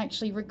trying to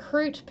actually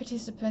recruit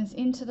participants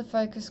into the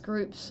focus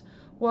groups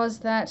was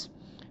that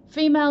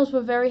females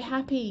were very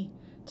happy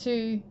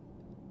to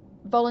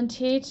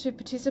volunteer to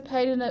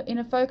participate in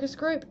a focus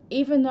group,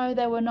 even though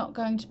there were not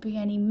going to be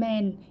any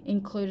men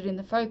included in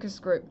the focus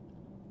group.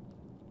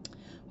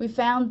 We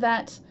found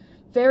that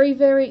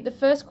the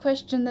first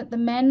question that the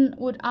men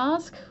would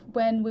ask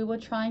when we were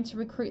trying to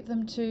recruit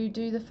them to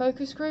do the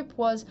focus group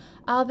was,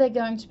 are there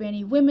going to be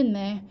any women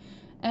there?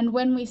 And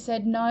when we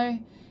said no,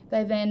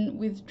 they then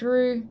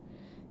withdrew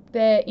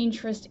their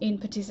interest in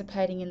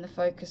participating in the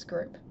focus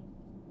group.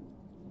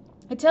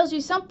 It tells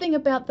you something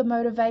about the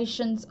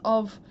motivations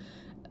of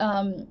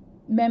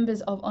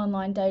members of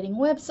online dating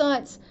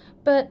websites,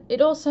 but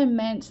it also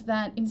meant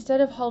that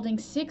instead of holding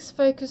 6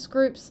 focus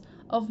groups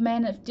of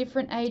men of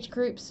different age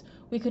groups,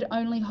 we could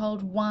only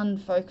hold 1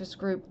 focus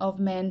group of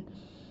men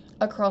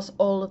across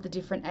all of the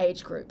different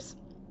age groups.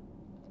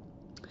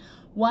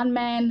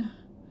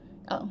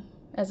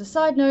 As a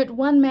side note,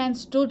 one man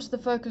stood the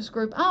focus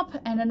group up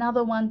and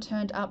another one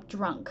turned up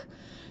drunk.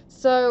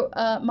 So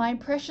my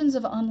impressions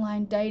of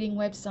online dating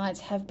websites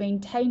have been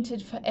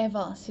tainted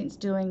forever since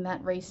doing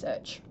that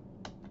research.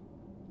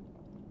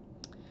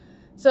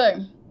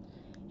 So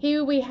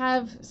here we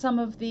have some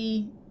of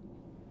the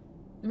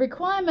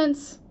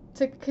requirements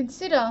to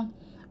consider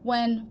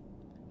when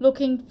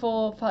looking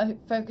for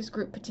focus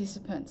group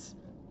participants.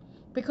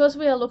 Because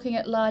we are looking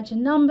at larger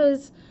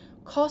numbers,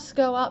 costs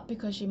go up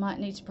because you might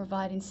need to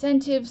provide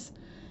incentives,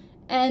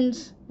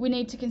 and we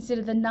need to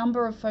consider the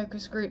number of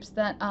focus groups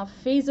that are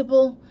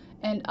feasible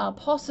and are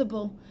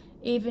possible,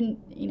 even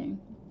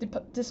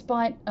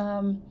despite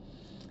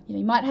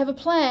you might have a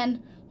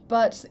plan,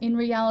 but in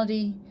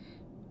reality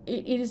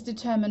it is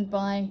determined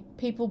by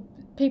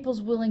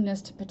people's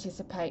willingness to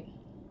participate.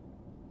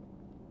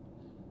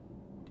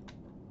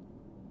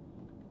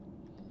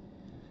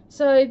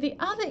 So the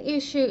other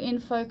issue in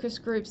focus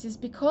groups is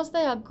because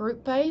they are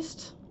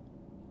group-based,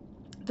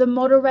 the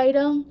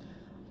moderator,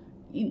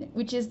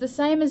 which is the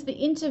same as the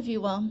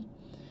interviewer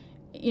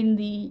in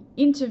the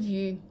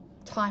interview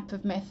type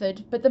of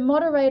method, but the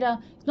moderator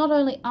is not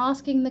only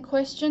asking the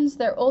questions,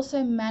 they're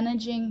also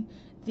managing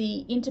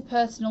the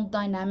interpersonal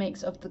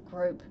dynamics of the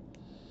group.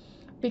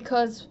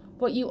 Because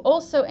what you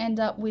also end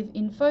up with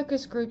in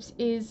focus groups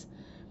is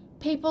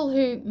people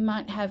who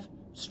might have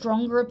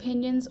stronger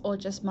opinions or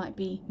just might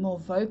be more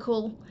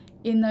vocal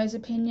in those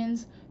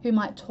opinions, who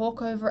might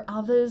talk over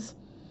others,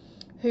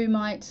 who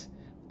might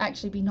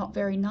actually be not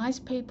very nice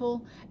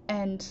people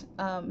and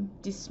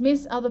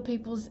dismiss other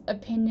people's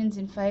opinions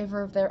in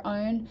favor of their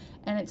own.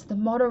 And it's the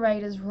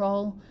moderator's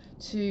role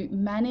to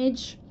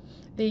manage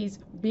these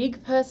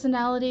big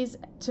personalities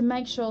to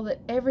make sure that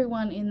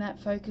everyone in that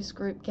focus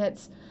group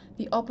gets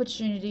the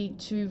opportunity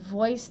to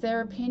voice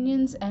their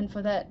opinions and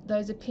for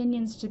those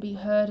opinions to be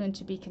heard and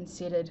to be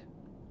considered.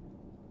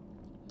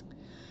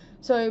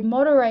 So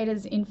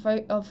moderators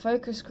of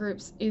focus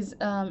groups is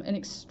an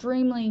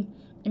extremely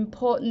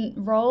important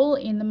role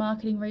in the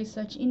marketing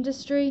research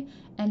industry,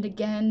 and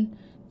again,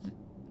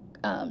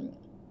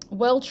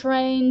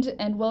 well-trained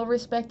and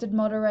well-respected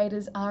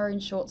moderators are in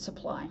short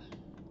supply.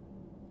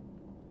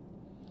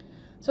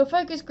 So a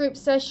focus group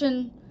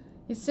session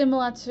is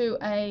similar to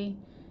an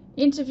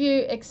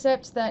interview,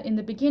 except that in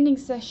the beginning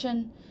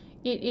session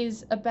it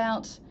is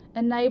about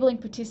enabling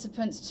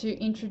participants to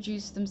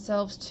introduce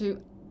themselves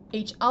to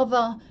each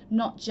other,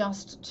 not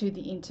just to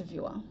the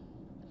interviewer.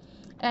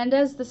 And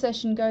as the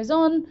session goes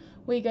on,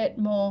 we get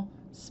more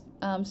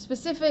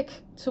specific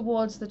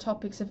towards the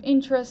topics of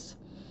interest,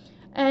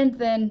 and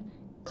then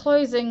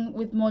closing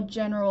with more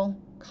general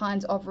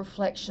kinds of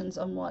reflections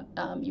on what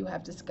you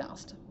have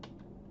discussed.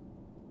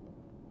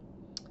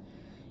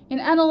 In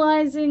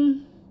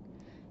analysing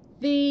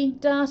the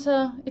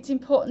data, it's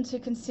important to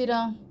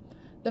consider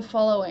the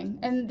following,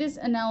 and this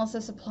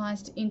analysis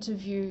applies to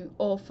interview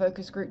or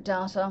focus group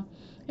data.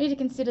 You need to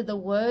consider the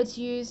words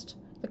used,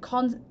 the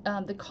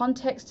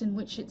context in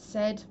which it's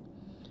said,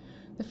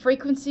 the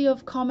frequency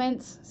of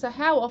comments, so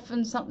how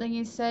often something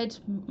is said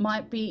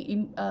might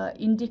be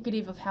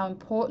indicative of how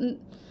important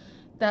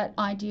that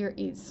idea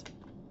is.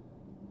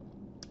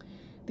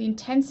 The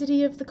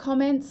intensity of the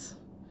comments,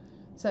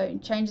 so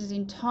changes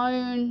in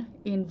tone,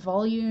 in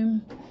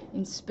volume,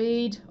 in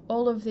speed,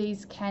 all of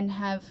these can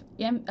have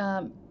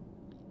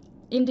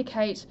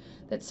indicate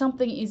that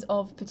something is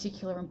of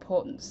particular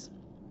importance.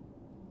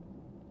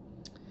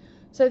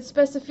 So the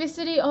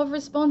specificity of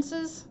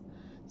responses,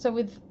 so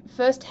with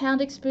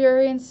first-hand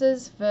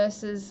experiences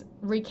versus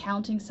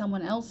recounting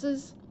someone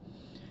else's.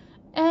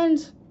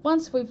 And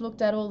once we've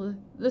looked at all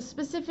the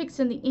specifics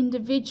in the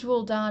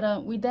individual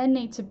data, we then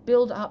need to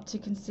build up to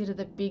consider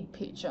the big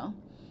picture.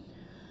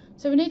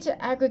 So we need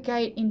to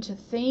aggregate into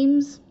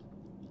themes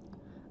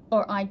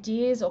or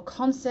ideas or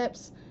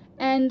concepts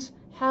and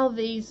how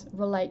these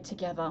relate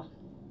together.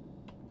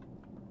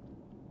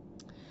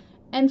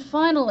 And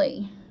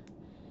finally,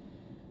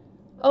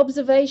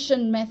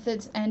 observation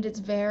methods and its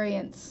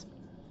variants.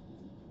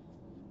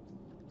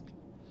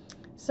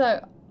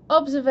 So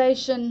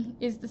observation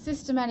is the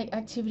systematic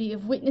activity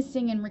of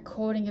witnessing and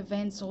recording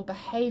events or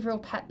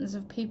behavioural patterns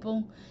of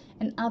people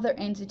and other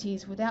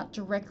entities without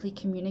directly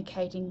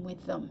communicating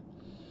with them.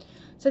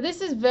 So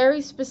this is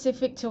very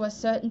specific to a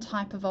certain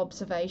type of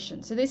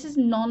observation. So this is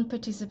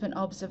non-participant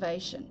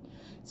observation.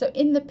 So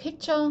in the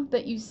picture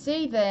that you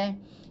see there,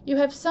 you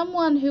have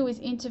someone who is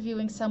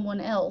interviewing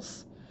someone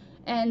else,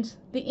 and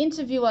the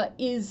interviewer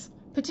is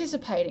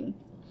participating.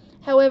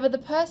 However, the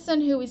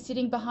person who is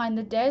sitting behind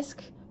the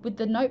desk with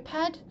the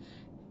notepad,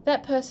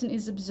 that person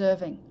is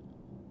observing.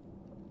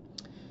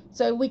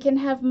 So we can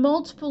have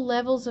multiple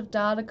levels of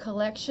data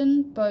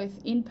collection, both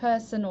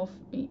in-person or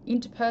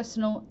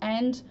interpersonal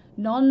and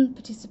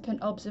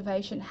non-participant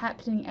observation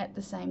happening at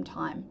the same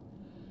time.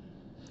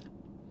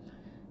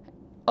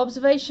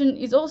 Observation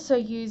is also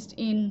used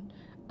in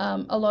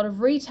a lot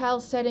of retail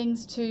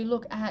settings to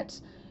look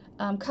at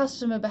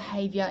customer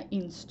behavior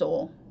in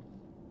store,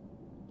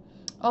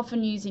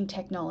 often using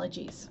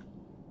technologies.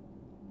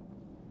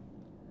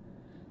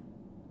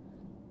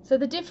 So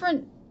the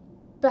different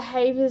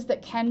behaviors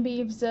that can be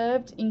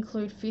observed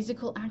include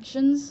physical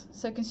actions,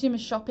 so consumer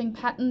shopping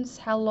patterns,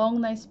 how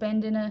long they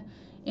spend in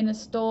a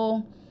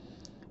store,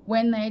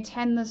 when they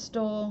attend the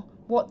store,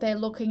 what they're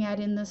looking at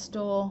in the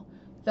store,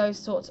 those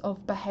sorts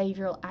of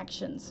behavioral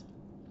actions.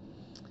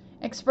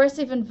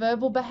 Expressive and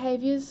verbal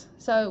behaviors,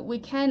 so we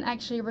can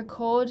actually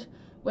record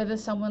whether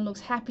someone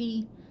looks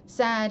happy,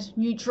 sad,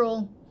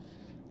 neutral,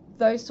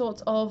 those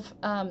sorts of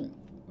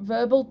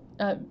verbal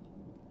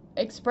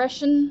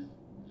expression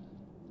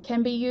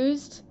can be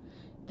used.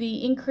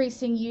 The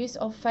increasing use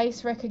of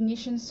face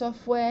recognition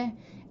software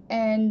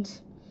and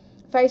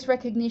face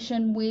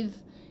recognition with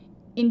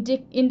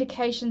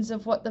indications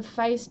of what the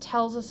face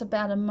tells us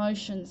about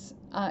emotions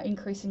are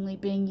increasingly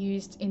being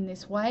used in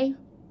this way.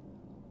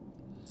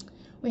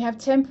 We have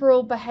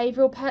temporal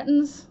behavioral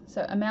patterns,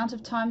 so amount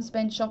of time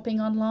spent shopping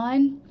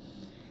online,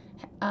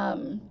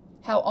 how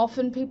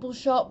often people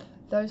shop,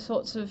 those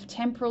sorts of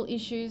temporal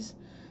issues.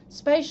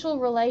 Spatial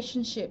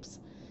relationships,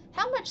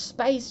 how much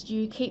space do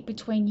you keep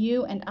between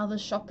you and other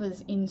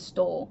shoppers in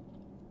store?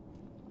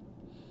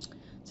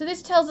 So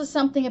this tells us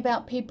something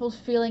about people's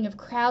feeling of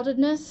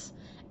crowdedness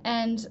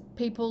and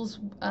people's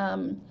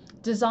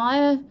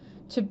desire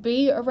to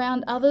be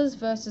around others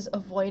versus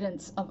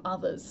avoidance of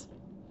others.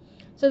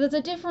 So there's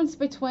a difference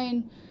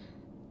between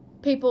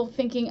people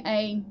thinking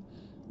a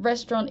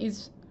restaurant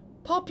is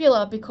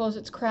popular because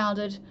it's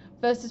crowded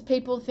versus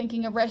people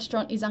thinking a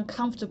restaurant is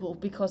uncomfortable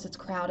because it's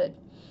crowded.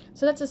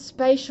 So that's a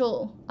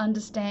spatial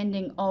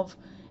understanding of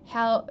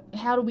how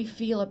do we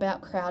feel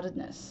about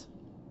crowdedness,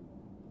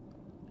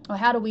 or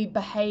how do we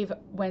behave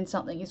when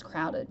something is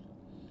crowded.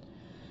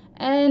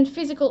 And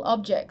physical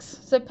objects,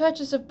 so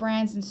purchase of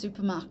brands in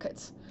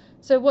supermarkets.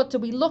 So what do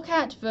we look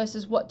at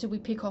versus what do we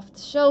pick off the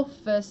shelf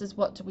versus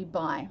what do we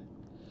buy.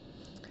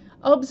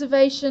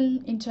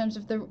 Observation, in terms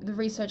of the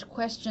research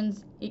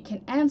questions it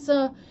can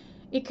answer,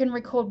 it can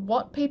record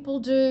what people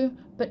do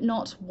but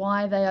not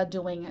why they are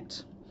doing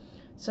it.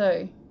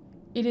 So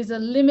it is a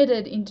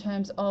limited in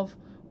terms of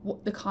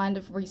what the kind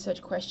of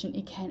research question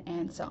it can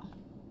answer.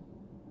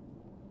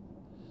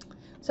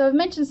 So I've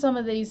mentioned some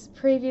of these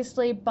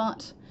previously,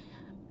 but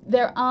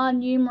there are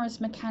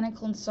numerous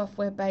mechanical and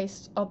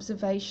software-based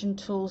observation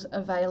tools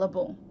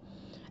available.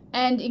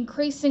 And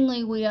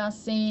increasingly we are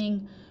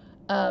seeing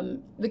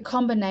the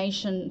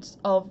combinations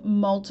of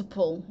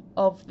multiple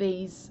of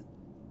these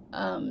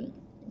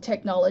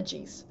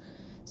technologies.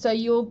 So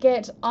you'll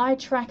get eye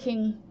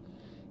tracking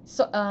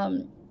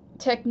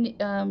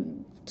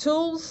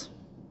tools,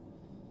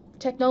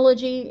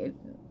 technology,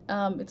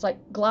 it's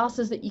like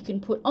glasses that you can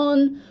put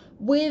on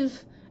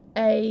with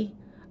a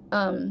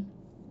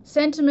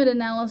sentiment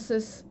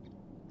analysis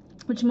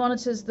which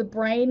monitors the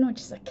brain, which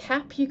is a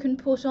cap you can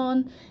put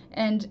on,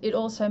 and it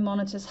also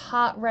monitors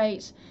heart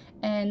rate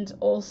and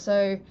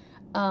also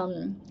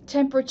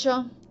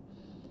temperature,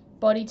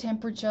 body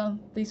temperature,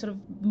 these sort of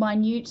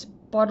minute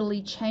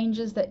bodily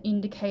changes that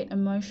indicate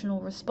emotional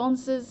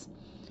responses.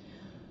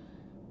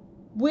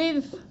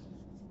 With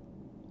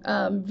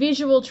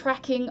visual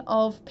tracking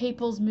of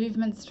people's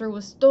movements through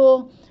a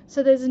store.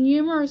 So there's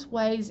numerous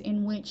ways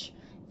in which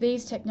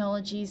these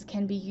technologies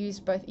can be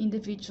used both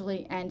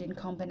individually and in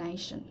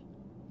combination.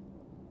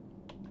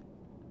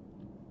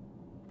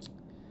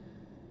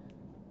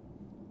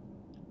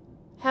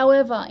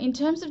 However, in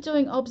terms of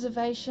doing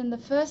observation, the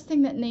first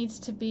thing that needs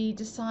to be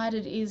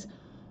decided is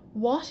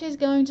what is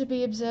going to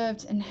be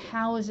observed and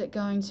how is it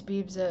going to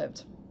be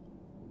observed.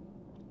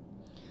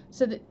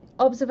 So that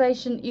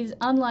observation is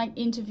unlike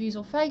interviews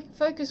or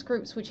focus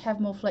groups, which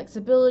have more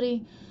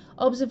flexibility.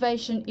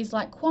 Observation is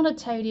like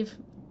quantitative,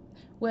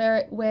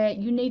 where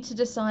you need to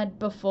decide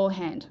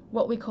beforehand,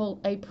 what we call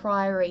a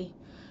priori.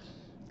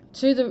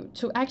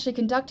 To actually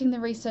conducting the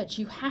research,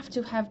 you have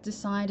to have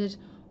decided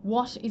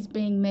what is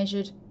being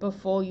measured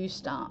before you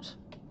start.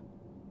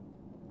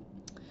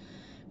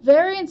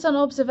 Variants on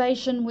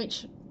observation,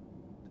 which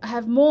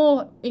have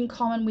more in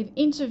common with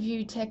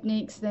interview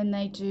techniques than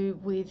they do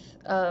with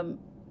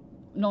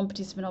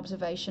non-participant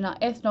observation, are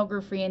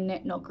ethnography and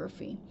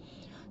ethnography.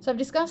 So I've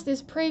discussed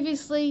this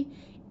previously,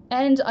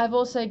 and I've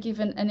also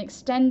given an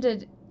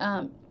extended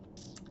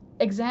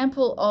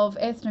example of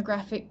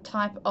ethnographic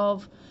type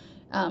of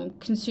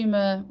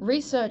consumer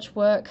research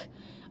work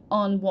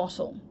on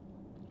Wattle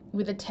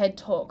with a TED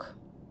talk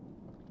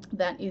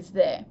that is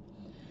there.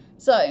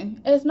 So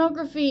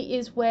ethnography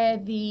is where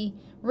the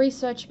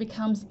research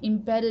becomes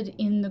embedded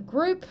in the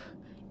group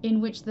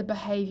in which the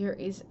behavior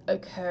is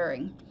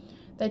occurring.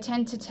 They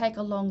tend to take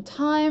a long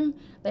time,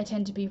 they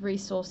tend to be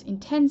resource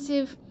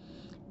intensive,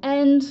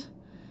 and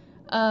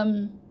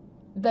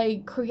they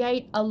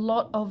create a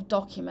lot of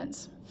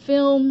documents: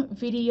 film,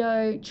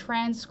 video,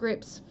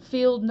 transcripts,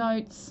 field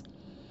notes,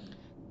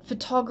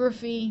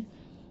 photography.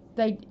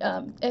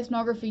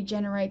 Ethnography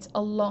generates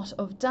a lot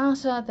of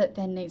data that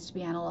then needs to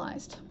be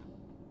analysed.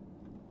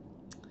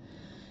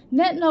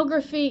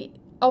 Netnography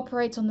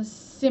operates on the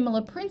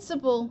similar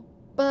principle,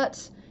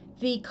 but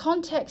the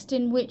context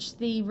in which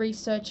the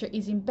researcher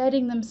is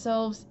embedding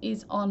themselves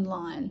is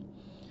online.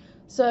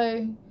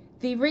 So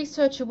the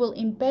researcher will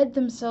embed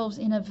themselves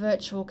in a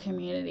virtual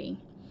community.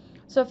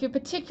 So if you're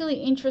particularly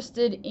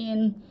interested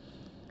in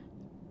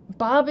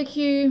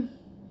barbecuers,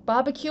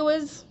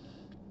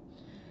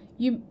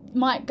 you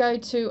might go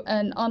to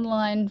an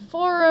online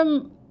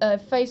forum, a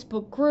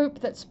Facebook group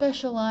that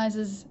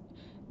specializes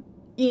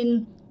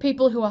in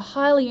people who are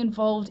highly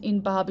involved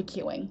in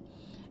barbecuing.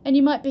 And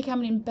you might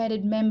become an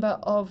embedded member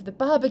of the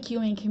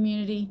barbecuing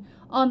community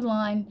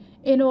online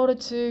in order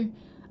to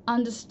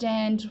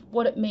understand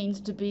what it means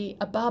to be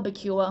a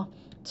barbecuer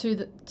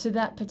to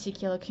that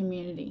particular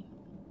community.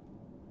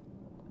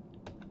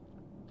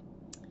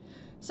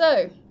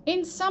 So,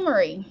 in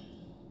summary,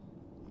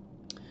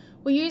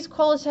 we use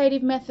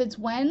qualitative methods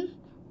when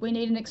we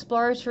need an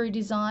exploratory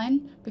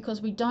design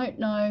because we don't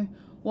know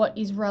what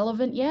is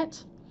relevant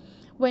yet,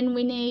 when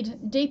we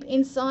need deep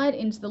insight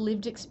into the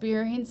lived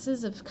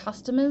experiences of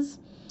customers,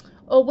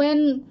 or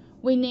when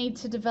we need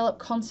to develop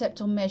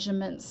concept or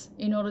measurements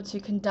in order to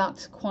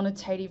conduct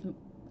quantitative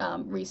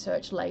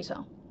research later.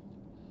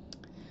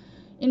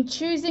 In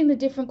choosing the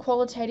different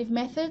qualitative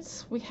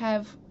methods, we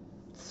have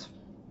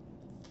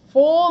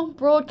 4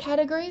 broad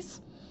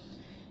categories.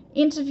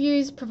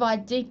 Interviews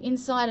provide deep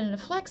insight and are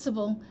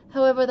flexible,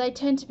 however they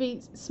tend to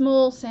be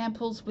small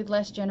samples with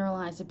less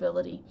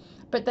generalizability,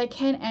 but they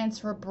can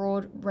answer a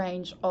broad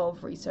range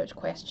of research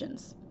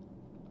questions.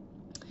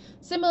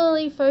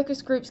 Similarly,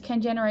 focus groups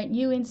can generate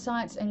new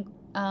insights and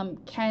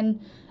can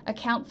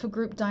account for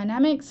group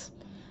dynamics.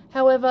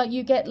 However,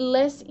 you get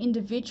less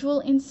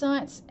individual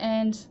insights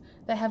and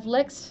they have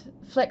less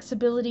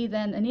flexibility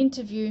than an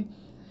interview,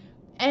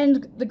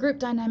 and the group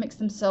dynamics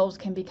themselves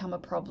can become a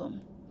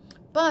problem.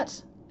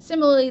 But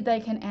similarly, they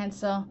can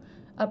answer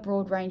a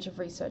broad range of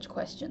research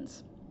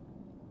questions.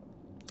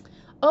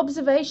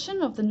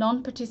 Observation of the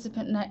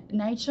non-participant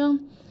nature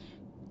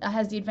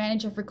has the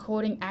advantage of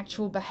recording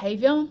actual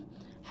behaviour.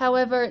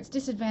 However, its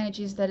disadvantage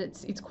is that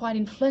it's quite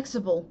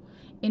inflexible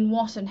in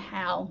what and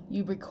how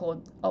you record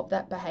of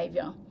that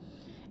behaviour.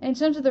 And in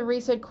terms of the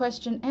research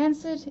question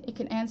answered, it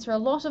can answer a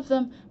lot of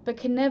them, but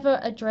can never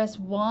address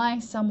why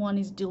someone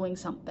is doing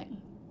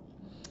something.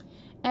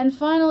 And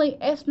finally,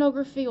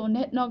 ethnography or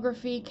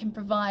netnography can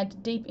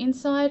provide deep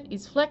insight,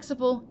 is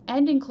flexible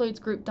and includes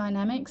group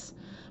dynamics,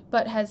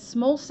 but has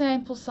small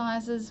sample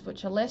sizes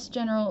which are less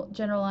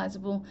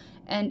generalizable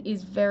and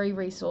is very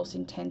resource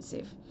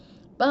intensive.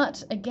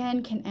 But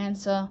again, can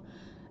answer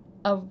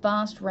a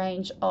vast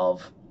range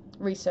of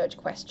research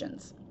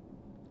questions.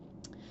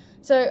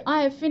 So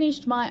I have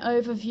finished my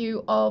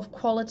overview of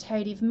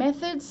qualitative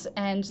methods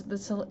and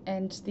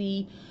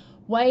the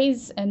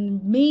ways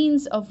and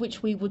means of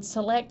which we would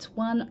select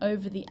one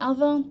over the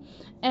other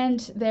and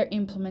their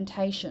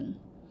implementation.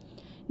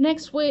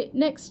 Next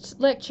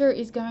lecture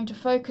is going to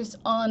focus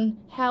on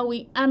how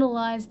we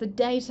analyze the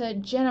data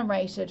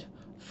generated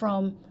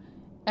from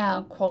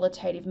our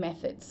qualitative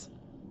methods.